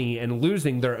money and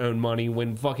losing their own money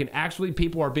when fucking actually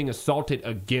people are being assaulted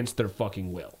against their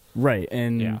fucking will. Right.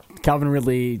 And Calvin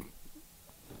Ridley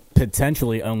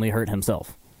potentially only hurt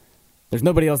himself. There's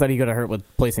nobody else that he could have hurt with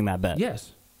placing that bet.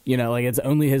 Yes. You know, like, it's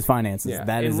only his finances. Yeah.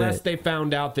 That is Unless it. they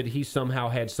found out that he somehow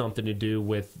had something to do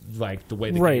with, like, the way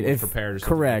the game was prepared or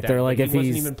something correct. like that. Or, like, But if he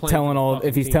wasn't he's even playing telling for the all fucking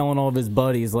if he's team. telling all of his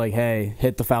buddies, like, hey,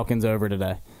 hit the Falcons over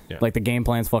today. Yeah. Like, the game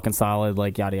plan's fucking solid,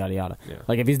 like, yada, yada, yada. Yeah.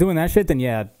 Like, if he's doing that shit, then,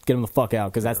 yeah, get him the fuck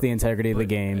out, because that's the integrity of the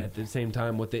game. At the same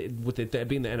time, with it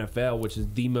being the NFL, which is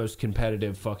the most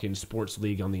competitive fucking sports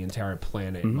league on the entire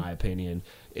planet, in my opinion,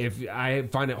 if I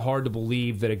find it hard to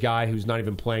believe that a guy who's not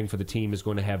even playing for the team is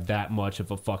going to have that much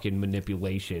of a fucking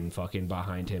manipulation fucking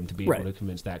behind him to be able to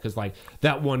convince that, because like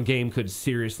that one game could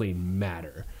seriously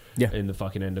matter in the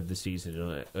fucking end of the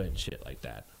season and shit like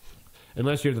that.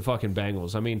 Unless you're the fucking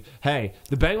Bengals. I mean, hey,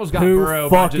 the Bengals got Burrow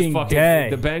by just fucking.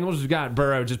 The Bengals got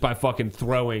Burrow just by fucking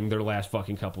throwing their last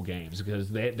fucking couple games, because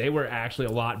they were actually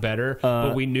a lot better.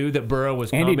 But we knew that Burrow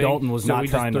was coming. Andy Dalton was not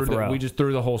trying to throw. We just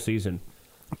threw the whole season.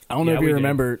 I don't know if you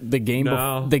remember the game.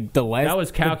 No, the last that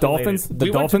was calculated. The Dolphins. The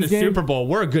we Dolphins went to the game. Super Bowl.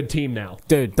 We're a good team now,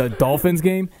 dude. The Dolphins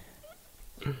game.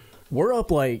 We're up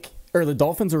the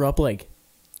Dolphins are up like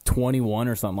 21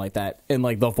 or something like that in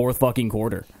like the fourth fucking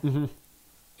quarter. Mm-hmm.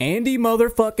 Andy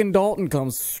motherfucking Dalton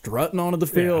comes strutting onto the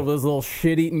field with his little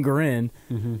shit-eating grin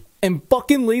and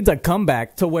fucking leads a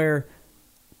comeback to where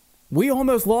we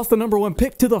almost lost the number one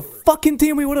pick to the fucking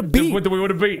team we would have beat. We would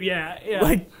have beat, yeah.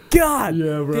 Like, God.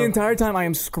 Yeah, bro. The entire time I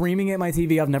am screaming at my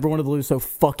TV. I've never wanted to lose so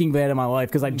fucking bad in my life,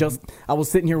 because I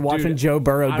was sitting here watching Joe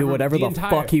Burrow do whatever the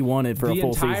fuck he wanted for a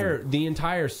full season. The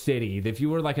entire city, if you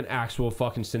were like an actual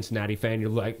fucking Cincinnati fan, you're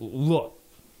like, look,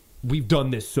 we've done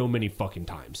this so many fucking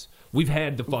times. We've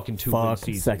had the fucking two-win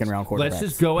seasons. Second-round quarterbacks. Let's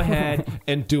just go ahead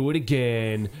and do it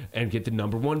again and get the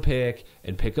number one pick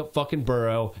and pick up fucking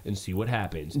Burrow and see what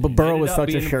happens. But Burrow was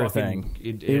such a sure thing.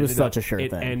 It was such a sure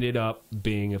thing. It ended up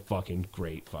being a fucking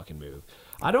great fucking move.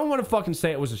 I don't want to fucking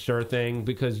say it was a sure thing,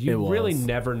 because you really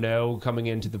never know coming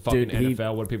into the fucking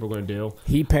NFL what people are going to do.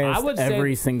 He passed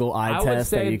every single eye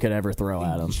test that you could ever throw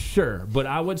at him. Sure, but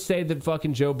I would say that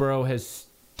fucking Joe Burrow has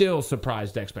still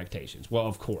surprised expectations. Well,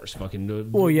 of course,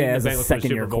 fucking. Well, yeah, as a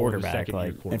second-year quarterback,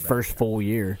 and first full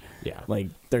year. Yeah, like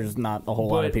there's not a whole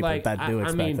lot of people that do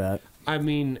expect that. I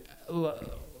mean,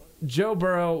 Joe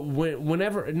Burrow,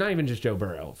 whenever, not even just Joe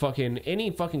Burrow, fucking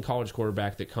any fucking college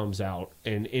quarterback that comes out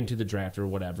and into the draft or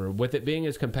whatever, with it being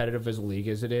as competitive as a league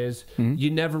as it is,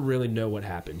 you never really know what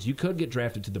happens. You could get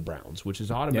drafted to the Browns, which is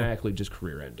automatically just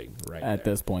career ending, right? At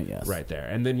this point, yes. Right there.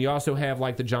 And then you also have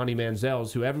like the Johnny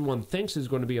Manziels, who everyone thinks is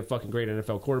going to be a fucking great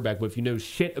NFL quarterback, but if you know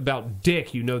shit about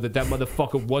Dick, you know that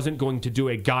motherfucker wasn't going to do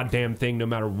a goddamn thing no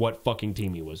matter what fucking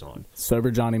team he was on. Sober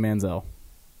Johnny Manziel.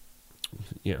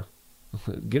 Yeah.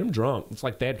 Get him drunk. It's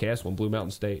like Thad Castle in Blue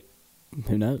Mountain State.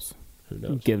 Who knows? Who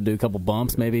knows? Do a couple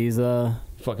bumps. Maybe he's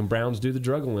fucking Browns do the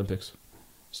drug Olympics.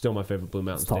 Still my favorite Blue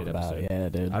Mountain State episode. Yeah,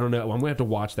 dude. I don't know. I'm gonna have to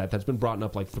watch that. That's been brought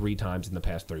up like 3 times in the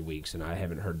past 3 weeks, and I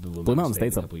haven't heard the Blue Mountain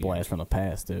State's a blast from the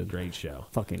past, dude. Great show.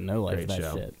 Fucking no life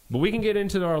that shit. But we can get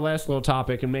into our last little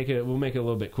topic and we'll make it a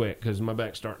little bit quick, because my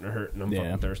back's starting to hurt and I'm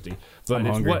fucking thirsty.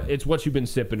 But it's what you've been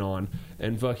sipping on,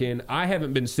 and fucking I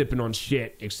haven't been sipping on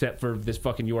shit except for this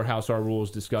fucking Your House Our Rules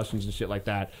discussions and shit like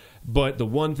that. But the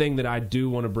one thing that I do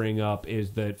want to bring up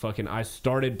is that fucking I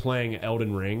started playing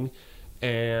Elden Ring.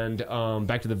 And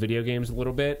back to the video games a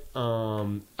little bit.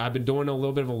 I've been doing a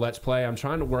little bit of a Let's Play. I'm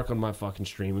trying to work on my fucking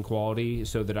streaming quality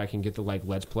so that I can get the like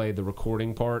Let's Play, the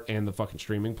recording part and the fucking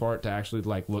streaming part to actually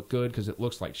like look good, because it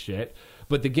looks like shit.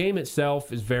 But the game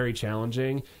itself is very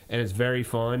challenging and it's very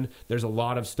fun. There's a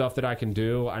lot of stuff that I can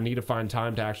do. I need to find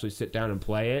time to actually sit down and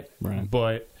play it. Right.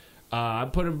 But I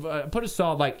put a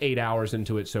solid like 8 hours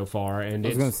into it so far, and I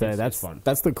was gonna say that's fun.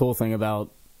 That's the cool thing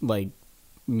about like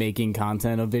making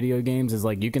content of video games, is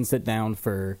like you can sit down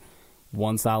for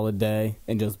one solid day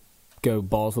and just go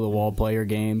balls to the wall, play your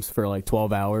games for like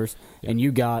 12 hours, and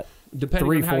you got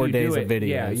 3-4 days of videos.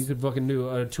 Yeah, you could fucking do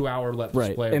a 2-hour Let's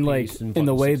Play. And like in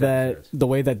the way that the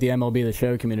MLB The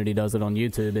Show community does it on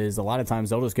YouTube is a lot of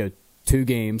times they'll just go 2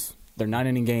 games. They're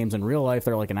 9-inning games. In real life,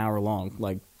 they're like an hour long.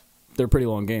 Like they're pretty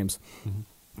long games. Mm-hmm.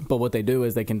 But what they do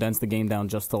is they condense the game down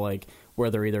just to like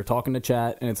where they're either talking to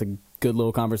chat and it's a good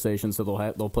little conversation, so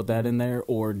they'll put that in there,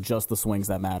 or just the swings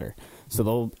that matter.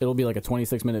 So it'll be like a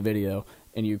 26-minute video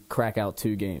and you crack out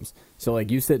 2 games. So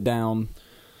like you sit down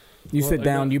You sit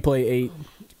down, you play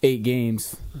eight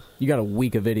games. You got a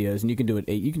week of videos, and you can do it.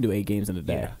 You can do 8 games in a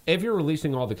day. Yeah. If you're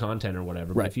releasing all the content or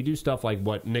whatever, but Right. if you do stuff like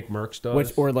what Nick Merckx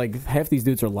does, Or like half these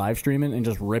dudes are live streaming and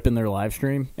just ripping their live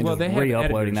stream and well, just they have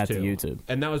re-uploading that editors, to too. YouTube.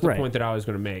 And that was the Right. point that I was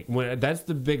going to make. That's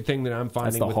the big thing that I'm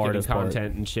finding the with getting hardest part.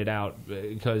 content and shit out,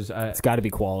 because It's got to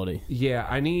be quality. yeah,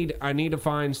 I need to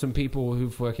find some people who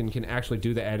fucking can actually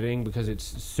do the editing, because it's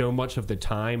so much of the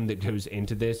time that goes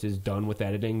into this is done with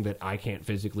editing that I can't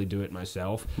physically do it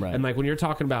myself. Right. And like when you're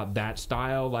talking about that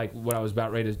style, like what I was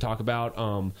about ready to talk about,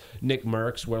 Nick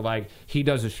Merckx, where like he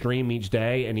does a stream each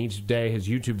day, and each day his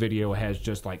YouTube video has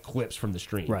just like clips from the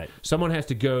stream. Right. Someone has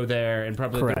to go there and they're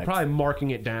Correct. probably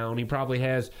marking it down. He probably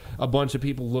has a bunch of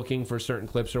people looking for certain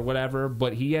clips or whatever,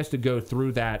 but he has to go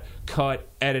through that, cut,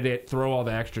 edit it, throw all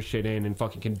the extra shit in, and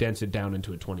fucking condense it down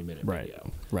into a 20-minute Right.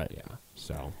 video. Right. Yeah.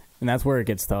 So. And that's where it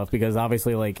gets tough, because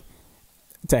obviously, like,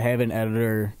 to have an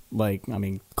editor, like, I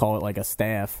mean, call it like a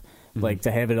staff, like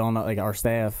to have it on like our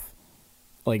staff,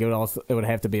 like it would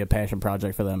have to be a passion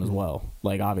project for them as well.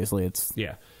 Like, obviously, it's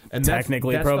Yeah. And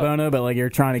technically that's pro the- bono, but like you're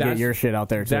trying to get that's- your shit out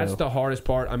there too. That's the hardest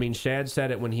part. I mean, Shad said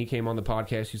it when he came on the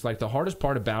podcast. He's like, the hardest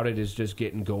part about it is just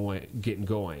getting going.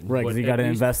 Right, because you got to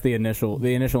invest the initial but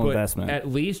investment. At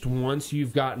least once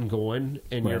you've gotten going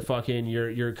and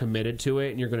you're committed to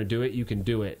it and you're going to do it, you can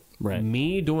do it. Right.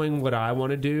 Me doing what I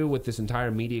want to do with this entire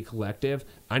media collective,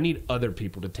 I need other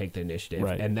people to take the initiative,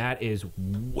 Right. and that is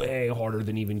way harder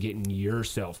than even getting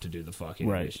yourself to do the fucking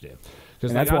Right. initiative. And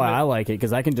that's why I like it,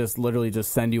 because I can just literally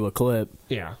just send you a clip,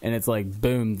 Yeah. and it's like,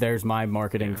 boom, there's my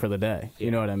marketing for the day. You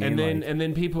know what I mean? And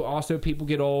then people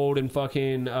get old and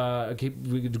fucking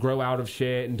we grow out of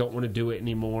shit and don't want to do it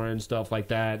anymore and stuff like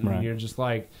that. And Right. you're just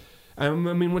like, I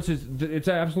mean, it's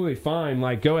absolutely fine.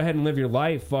 Like, go ahead and live your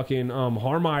life. Fucking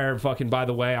Harmeyer, fucking, by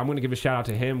the way, I'm going to give a shout out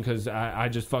to him, because I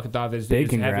just fucking thought this Big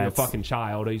is having a congrats. fucking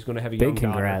child. He's going to have a Big young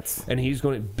congrats. daughter.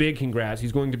 And big congrats.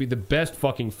 He's going to be the best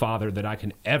fucking father that I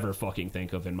can ever fucking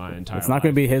think of in my entire life. it's not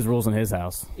going to be his rules in his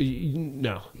house.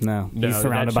 No. No, he's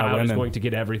surrounded that by child is women. going to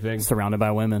get everything. Surrounded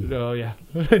by women. Oh, yeah.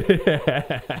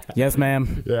 Yes,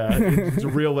 ma'am. Yeah, it's a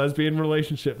real lesbian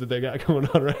relationship that they got going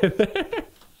on right there.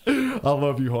 I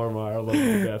love you, Harmeyer. I love you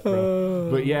to death,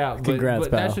 bro. But yeah, Congrats,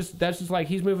 but that's pal. just like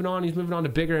he's moving on. He's moving on to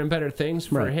bigger and better things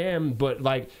for Right. him. But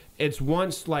like, it's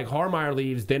once like Harmeyer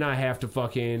leaves, then I have to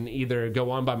fucking either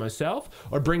go on by myself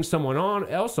or bring someone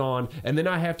else on, and then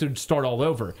I have to start all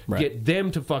over. Right. Get them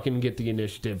to fucking get the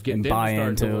initiative, get And them buy to start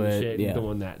into doing it, shit yeah. and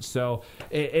doing that. So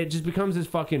it just becomes this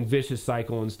fucking vicious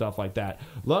cycle and stuff like that.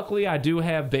 Luckily, I do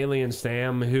have Bailey and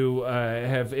Sam who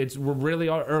we're really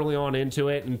early on into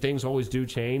it, and things always do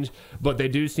change, but they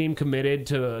do seem committed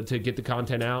to get the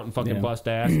content out and fucking Yeah. bust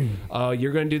ass.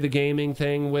 You're going to do the gaming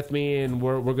thing with me, and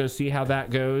we're going to see how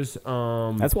that goes.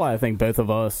 That's why I think both of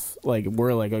us, like,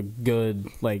 we're like a good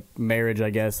like marriage, I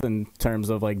guess, in terms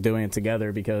of like doing it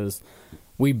together, because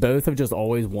we both have just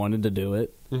always wanted to do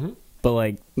it, but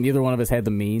like neither one of us had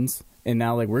the means, and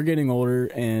now like we're getting older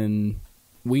and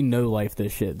we know life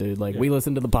this shit, dude. Like, we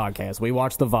listen to the podcast, we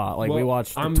watch the VOD, like, we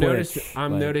watch the Twitch.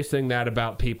 I'm like, noticing that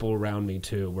about people around me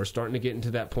too. We're starting to get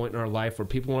into that point in our life where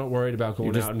people aren't worried about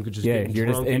going out and just getting you're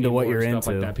drunk just into what anymore you're and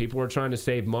stuff into. like that. People are trying to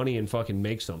save money and fucking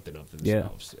make something of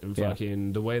themselves. And Yeah.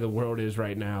 fucking the way the world is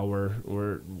right now,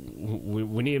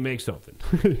 we need to make something.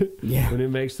 Yeah. We need to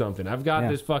make something. I've got a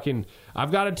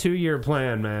 2-year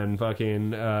plan, man.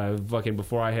 Fucking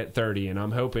before I hit 30, and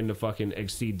I'm hoping to fucking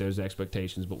exceed those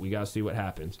expectations. But we gotta see what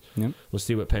happens. Yep. We'll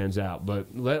see what pans out. But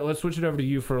let's switch it over to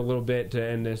you for a little bit to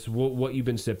end this. What you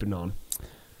been sipping on?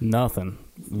 Nothing.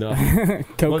 No.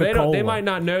 Coca-Cola. Well, they might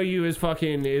not know you as well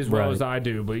Right. as I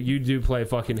do, but you do play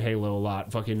fucking Halo a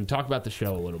lot. Fucking talk about the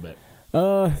show a little bit.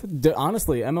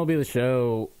 Honestly, MLB The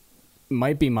Show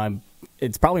might be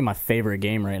it's probably my favorite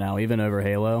game right now, even over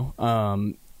Halo.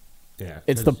 Yeah,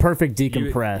 It's the perfect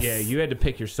decompress. You had to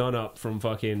pick your son up from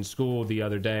fucking school the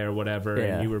other day or whatever,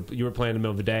 Yeah. and you were playing in the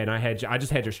middle of the day, and I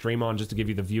just had your stream on just to give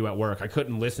you the view at work. I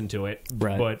couldn't listen to it,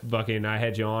 Right. but fucking I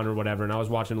had you on or whatever, and I was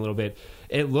watching a little bit.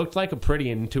 It looked like a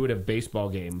pretty intuitive baseball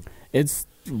game. It's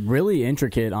really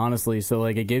intricate, honestly. So,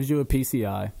 like, it gives you a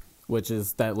PCI, which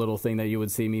is that little thing that you would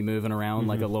see me moving around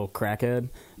like a little crackhead.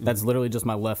 That's literally just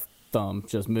my left thumb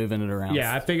just moving it around.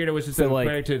 Yeah, I figured it was just So, a like,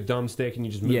 connect to a dumb stick, and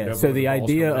you just move it Yeah, over. so and the ball's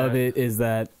idea coming of at. it is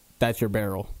that's your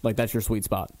barrel. Like, that's your sweet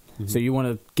spot. So you want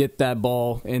to get that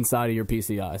ball inside of your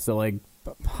PCI. So, like,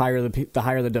 the higher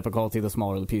the difficulty, the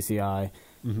smaller the PCI.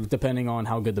 Depending on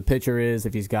how good the pitcher is,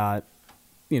 if he's got,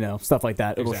 stuff like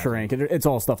that, it'll Exactly. shrink. It's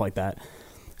all stuff like that.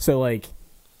 So, like,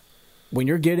 when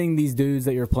you're getting these dudes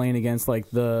that you're playing against, like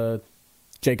the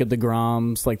Jacob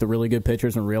deGroms, like the really good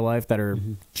pitchers in real life that are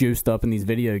juiced up in these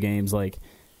video games, like,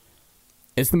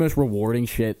 it's the most rewarding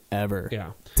shit ever.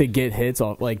 Yeah. To get hits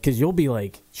off, like, because you'll be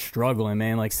like struggling,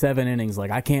 man. Like 7 innings,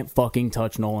 like I can't fucking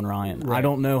touch Nolan Ryan. Right. I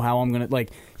don't know how I'm gonna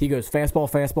like. He goes fastball.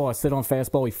 I sit on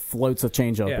fastball. He floats a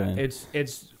changeup in. It's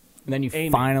and then you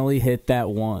aiming. finally hit that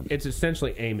one. It's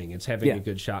essentially aiming. It's having a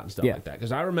good shot and stuff like that.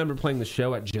 Because I remember playing the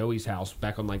show at Joey's house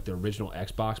back on like the original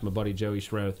Xbox. My buddy Joey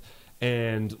Schroth.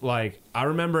 And, like, I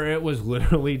remember it was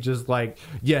literally just, like,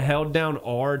 you held down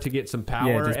R to get some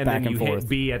power, and then you hit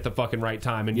B at the fucking right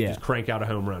time, and you just crank out a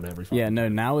home run every fucking time. No,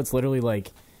 now it's literally,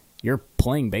 like, you're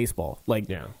playing baseball. Like,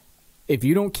 if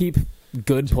you don't keep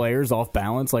good players off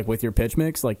balance, like, with your pitch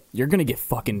mix, like, you're going to get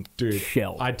fucking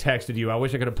shelled. I texted you. I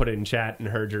wish I could have put it in chat and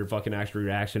heard your fucking actual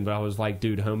reaction, but I was like,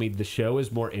 dude, homie, the show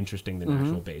is more interesting than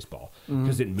actual baseball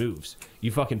because it moves. You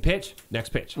fucking pitch, next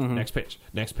pitch, next pitch,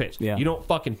 next pitch. Yeah. You don't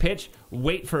fucking pitch,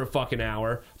 wait for a fucking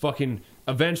hour, fucking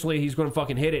eventually he's going to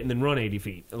fucking hit it and then run 80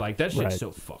 feet. Like, that shit's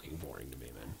so fucking boring to me,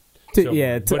 man. I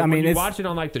mean, when you watch it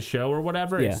on like the show or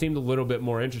whatever, it seemed a little bit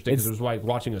more interesting because it was like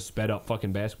watching a sped up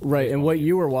fucking basketball. Right, and what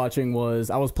you were watching was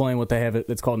I was playing what they have.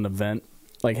 It's called an event.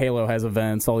 Like Halo has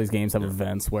events. All these games have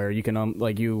events where you can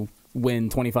like you win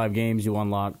 25 games, you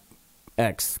unlock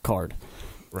X card.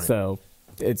 Right. So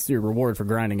it's your reward for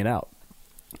grinding it out.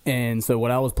 And so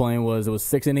what I was playing was it was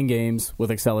 6 inning games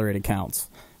with accelerated counts,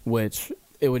 which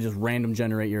it would just random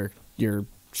generate your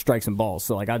strikes and balls.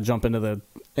 So like I'd jump into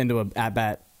a at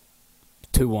bat.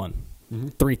 2-1,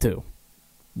 3-2,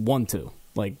 1-2,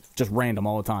 like just random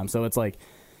all the time. So it's like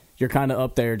you're kind of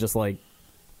up there just like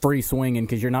free swinging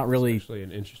because you're not really. It's actually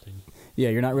an interesting. Yeah,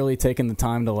 you're not really taking the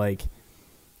time to like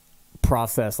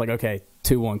process. Like, okay,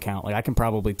 2-1 count. Like I can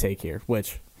probably take here.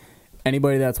 Which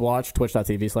anybody that's watched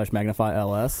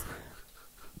twitch.tv/magnifyls,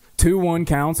 2-1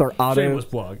 counts are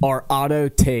auto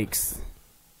takes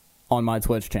on my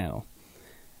Twitch channel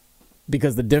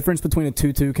because the difference between a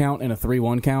 2-2 count and a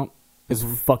 3-1 count is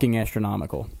fucking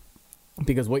astronomical.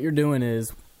 Because what you're doing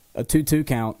is a 2-2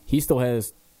 count, he still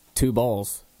has 2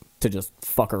 balls to just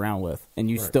fuck around with, and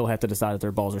you still have to decide if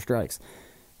they're balls or strikes.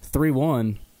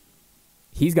 3-1,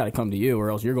 he's got to come to you or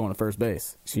else you're going to first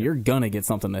base. So you're going to get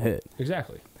something to hit.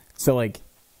 Exactly. So, like,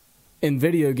 in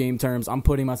video game terms, I'm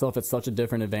putting myself at such a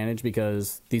different advantage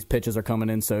because these pitches are coming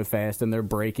in so fast and they're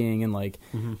breaking, and, like,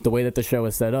 the way that the show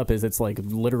is set up is it's, like,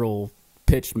 literal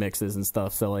pitch mixes and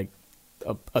stuff. So, like,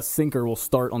 a sinker will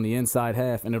start on the inside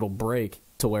half and it'll break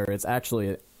to where it's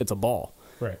actually it's a ball.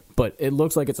 Right. But it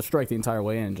looks like it's a strike the entire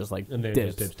way in, just like and then dips. It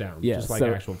just dips down. Yeah, just like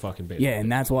actual fucking baseball. Yeah,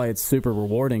 and that's why it's super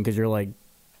rewarding because you're like,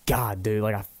 God, dude,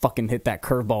 like I fucking hit that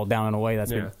curveball down in a way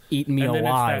that's been eating me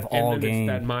alive all game.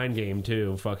 It's that mind game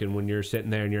too, fucking when you're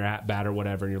sitting there and you're at bat or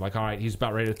whatever, and you're like, all right, he's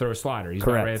about ready to throw a slider, he's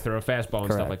about ready to throw a fastball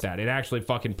and stuff like that. It actually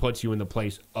fucking puts you in the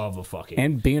place of a fucking.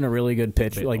 And being a really good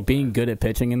pitcher, like being good at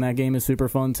pitching in that game is super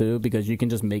fun too because you can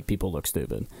just make people look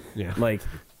stupid. Yeah, like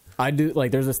I do.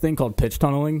 Like there's this thing called pitch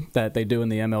tunneling that they do in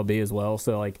the MLB as well.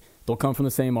 So like they'll come from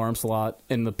the same arm slot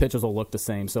and the pitches will look the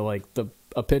same. So like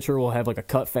a pitcher will have like a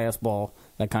cut fastball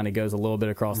that kind of goes a little bit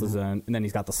across the zone, and then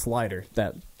he's got the slider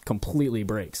that completely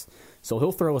breaks. So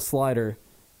he'll throw a slider,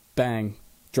 bang,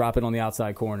 drop it on the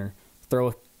outside corner,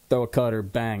 throw a cutter,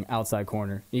 bang, outside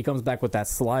corner. He comes back with that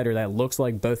slider that looks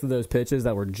like both of those pitches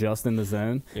that were just in the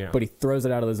zone, but he throws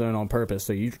it out of the zone on purpose.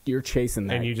 So you're chasing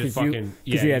that. And you just fucking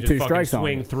you have 2 strikes on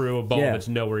swing through a ball that's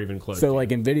nowhere even close. So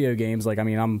like in video games, like I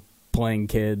mean, I'm playing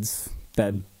kids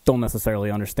that don't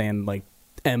necessarily understand like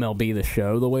MLB the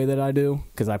show the way that I do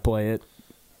because I play it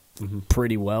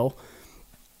pretty well.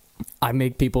 I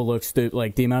make people look stupid.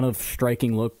 Like the amount of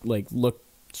strikeout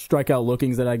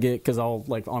lookings that I get because I'll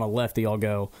like on a lefty I'll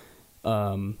go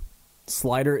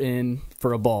slider in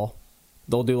for a ball.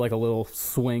 They'll do like a little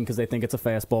swing because they think it's a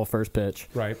fastball first pitch.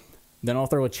 Right. Then I'll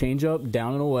throw a changeup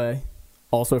down and away,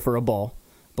 also for a ball.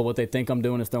 But what they think I'm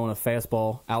doing is throwing a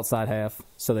fastball outside half,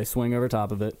 so they swing over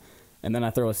top of it. And then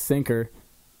I throw a sinker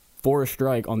for a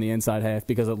strike on the inside half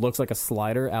because it looks like a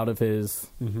slider out of his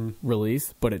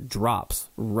release, but it drops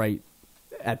right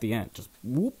at the end. Just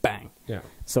whoop, bang. Yeah.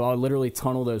 So I'll literally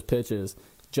tunnel those pitches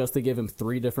just to give him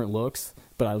 3 different looks,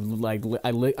 but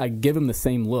I give him the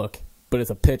same look, but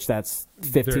it's a pitch that's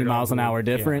 15 miles an hour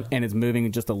different, and it's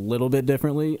moving just a little bit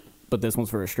differently, but this one's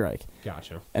for a strike.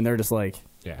 Gotcha. And they're just like...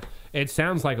 Yeah. It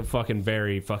sounds like a fucking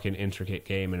very fucking intricate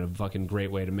game and a fucking great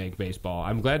way to make baseball.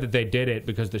 I'm glad that they did it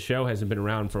because the show hasn't been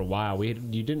around for a while. You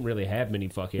didn't really have many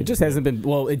fucking... It just hasn't been...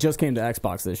 Well, it just came to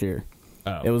Xbox this year.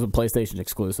 Oh. It was a PlayStation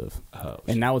exclusive. Oh.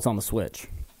 And now it's on the Switch.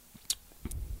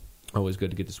 Always good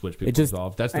to get the Switch people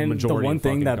involved. That's the majority of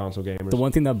fucking console gamers. The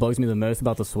one thing that bugs me the most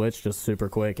about the Switch, just super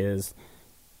quick, is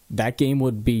that game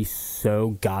would be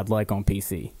so godlike on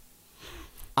PC.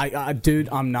 Dude,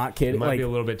 I'm not It kidding. might Like, be a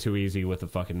little bit too easy with the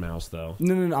fucking mouse, though.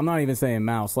 no, I'm not even saying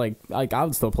mouse. Like I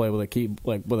would still play with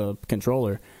with a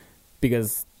controller,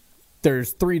 because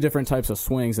there's 3 different types of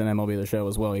swings in MLB The Show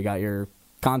as well. You got your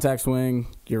contact swing,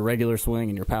 your regular swing,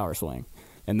 and your power swing.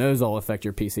 And those all affect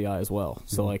your PCI as well.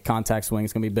 So, like, contact swing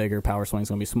is going to be bigger, power swing is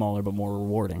going to be smaller, but more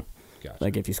rewarding. Gotcha.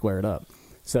 Like, if you square it up.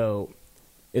 So,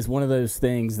 it's one of those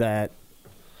things that,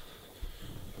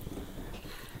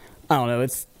 I don't know,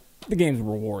 the game's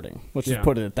rewarding. Let's just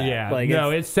put it at that. Yeah, like, no,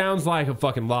 it sounds like a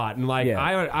fucking lot. And, like, Yeah.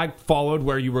 I followed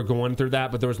where you were going through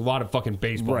that, but there was a lot of fucking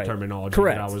baseball right. terminology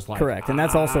Correct. that I was like... Correct. And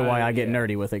that's also why I get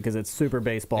nerdy with it, because it's super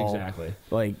baseball. Exactly.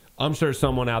 Like, I'm sure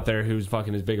someone out there who's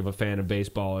fucking as big of a fan of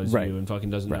baseball as Right. you and fucking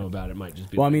doesn't know Right. about it might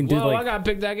just be Well, I like, mean, dude, whoa, like- I gotta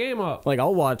pick that game up. like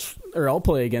I'll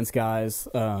play against guys,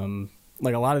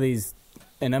 like a lot of these,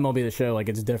 in MLB The Show, like,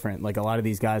 it's different. Like, a lot of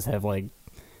these guys have, like,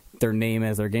 their name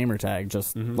as their gamer tag,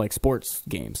 just like sports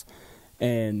games.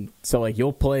 And so, like,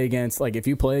 you'll play against, like, if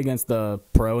you play against the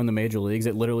pro in the major leagues,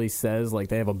 it literally says, like,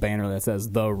 they have a banner that says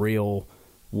the real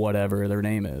whatever their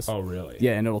name is. Oh, really?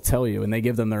 Yeah, and it'll tell you. And they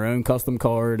give them their own custom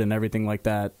card and everything like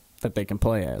that they can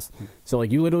play as. So,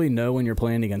 like, you literally know when you're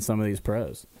playing against some of these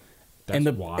pros. That's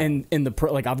and wild. and the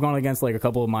pro, like, I've gone against, like, a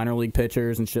couple of minor league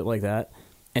pitchers and shit like that.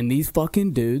 And these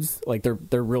fucking dudes, like,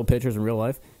 they're real pitchers in real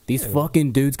life. These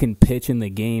fucking dudes can pitch in the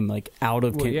game, like, out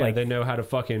of... Well, yeah, like, they know how to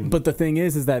fucking... but the thing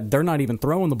is that they're not even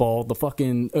throwing the ball. The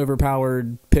fucking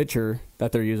overpowered pitcher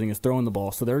that they're using is throwing the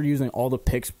ball. So they're using all the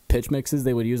pitch mixes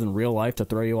they would use in real life to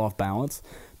throw you off balance.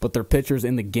 But their pitchers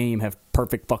in the game have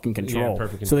perfect fucking control.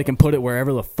 perfect So they control. can put it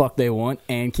wherever the fuck they want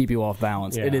and keep you off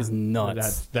balance. Yeah. It is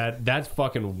nuts. That's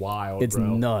fucking wild, It's bro.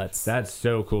 nuts. That's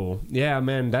so cool. Yeah,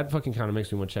 man, that fucking kind of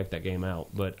makes me want to check that game out.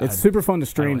 But It's super fun to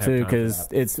stream, have too, time for because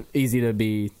that. it's easy to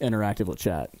be interactive with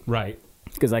chat. Right.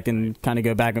 Because I can kind of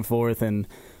go back and forth, and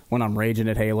when I'm raging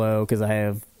at Halo, because I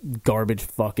have garbage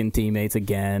fucking teammates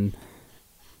again,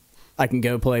 I can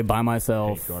go play by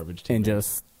myself Hate garbage and teammates.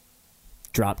 just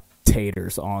drop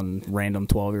taters on random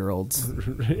 12-year-olds.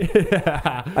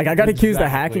 Like, I got accused of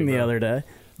hacking the bro. other day.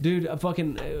 Dude,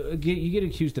 you get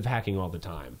accused of hacking all the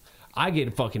time. I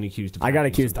get fucking accused of I got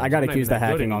hacking accused sometimes. I'm not of even that good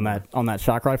hacking on anymore. that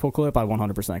shock rifle clip. I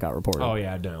 100% got reported. Oh,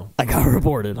 yeah, no. I got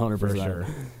reported 100%.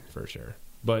 For sure.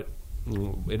 But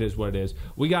it is what it is.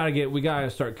 We gotta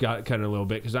start cutting a little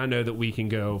bit, because I know that we can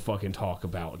go fucking talk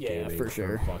about Yeah, gaming for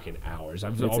sure. fucking hours.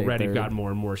 I've It's already 8:30. got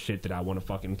more and more shit that I want to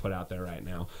fucking put out there right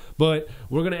now. But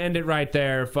we're gonna end it right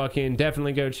there. Fucking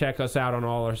definitely go check us out on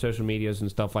all our social medias and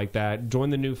stuff like that.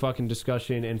 Join the new fucking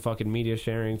discussion and fucking media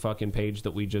sharing fucking page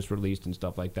that we just released and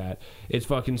stuff like that. It's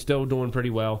fucking still doing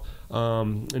pretty well.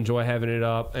 Enjoy having it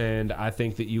up, and I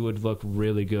think that you would look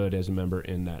really good as a member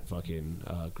in that fucking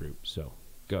group. So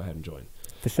go ahead and join.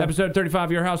 For sure. Episode 35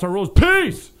 of Your House, Our Rules.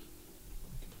 Peace!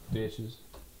 Bitches.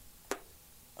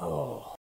 Oh.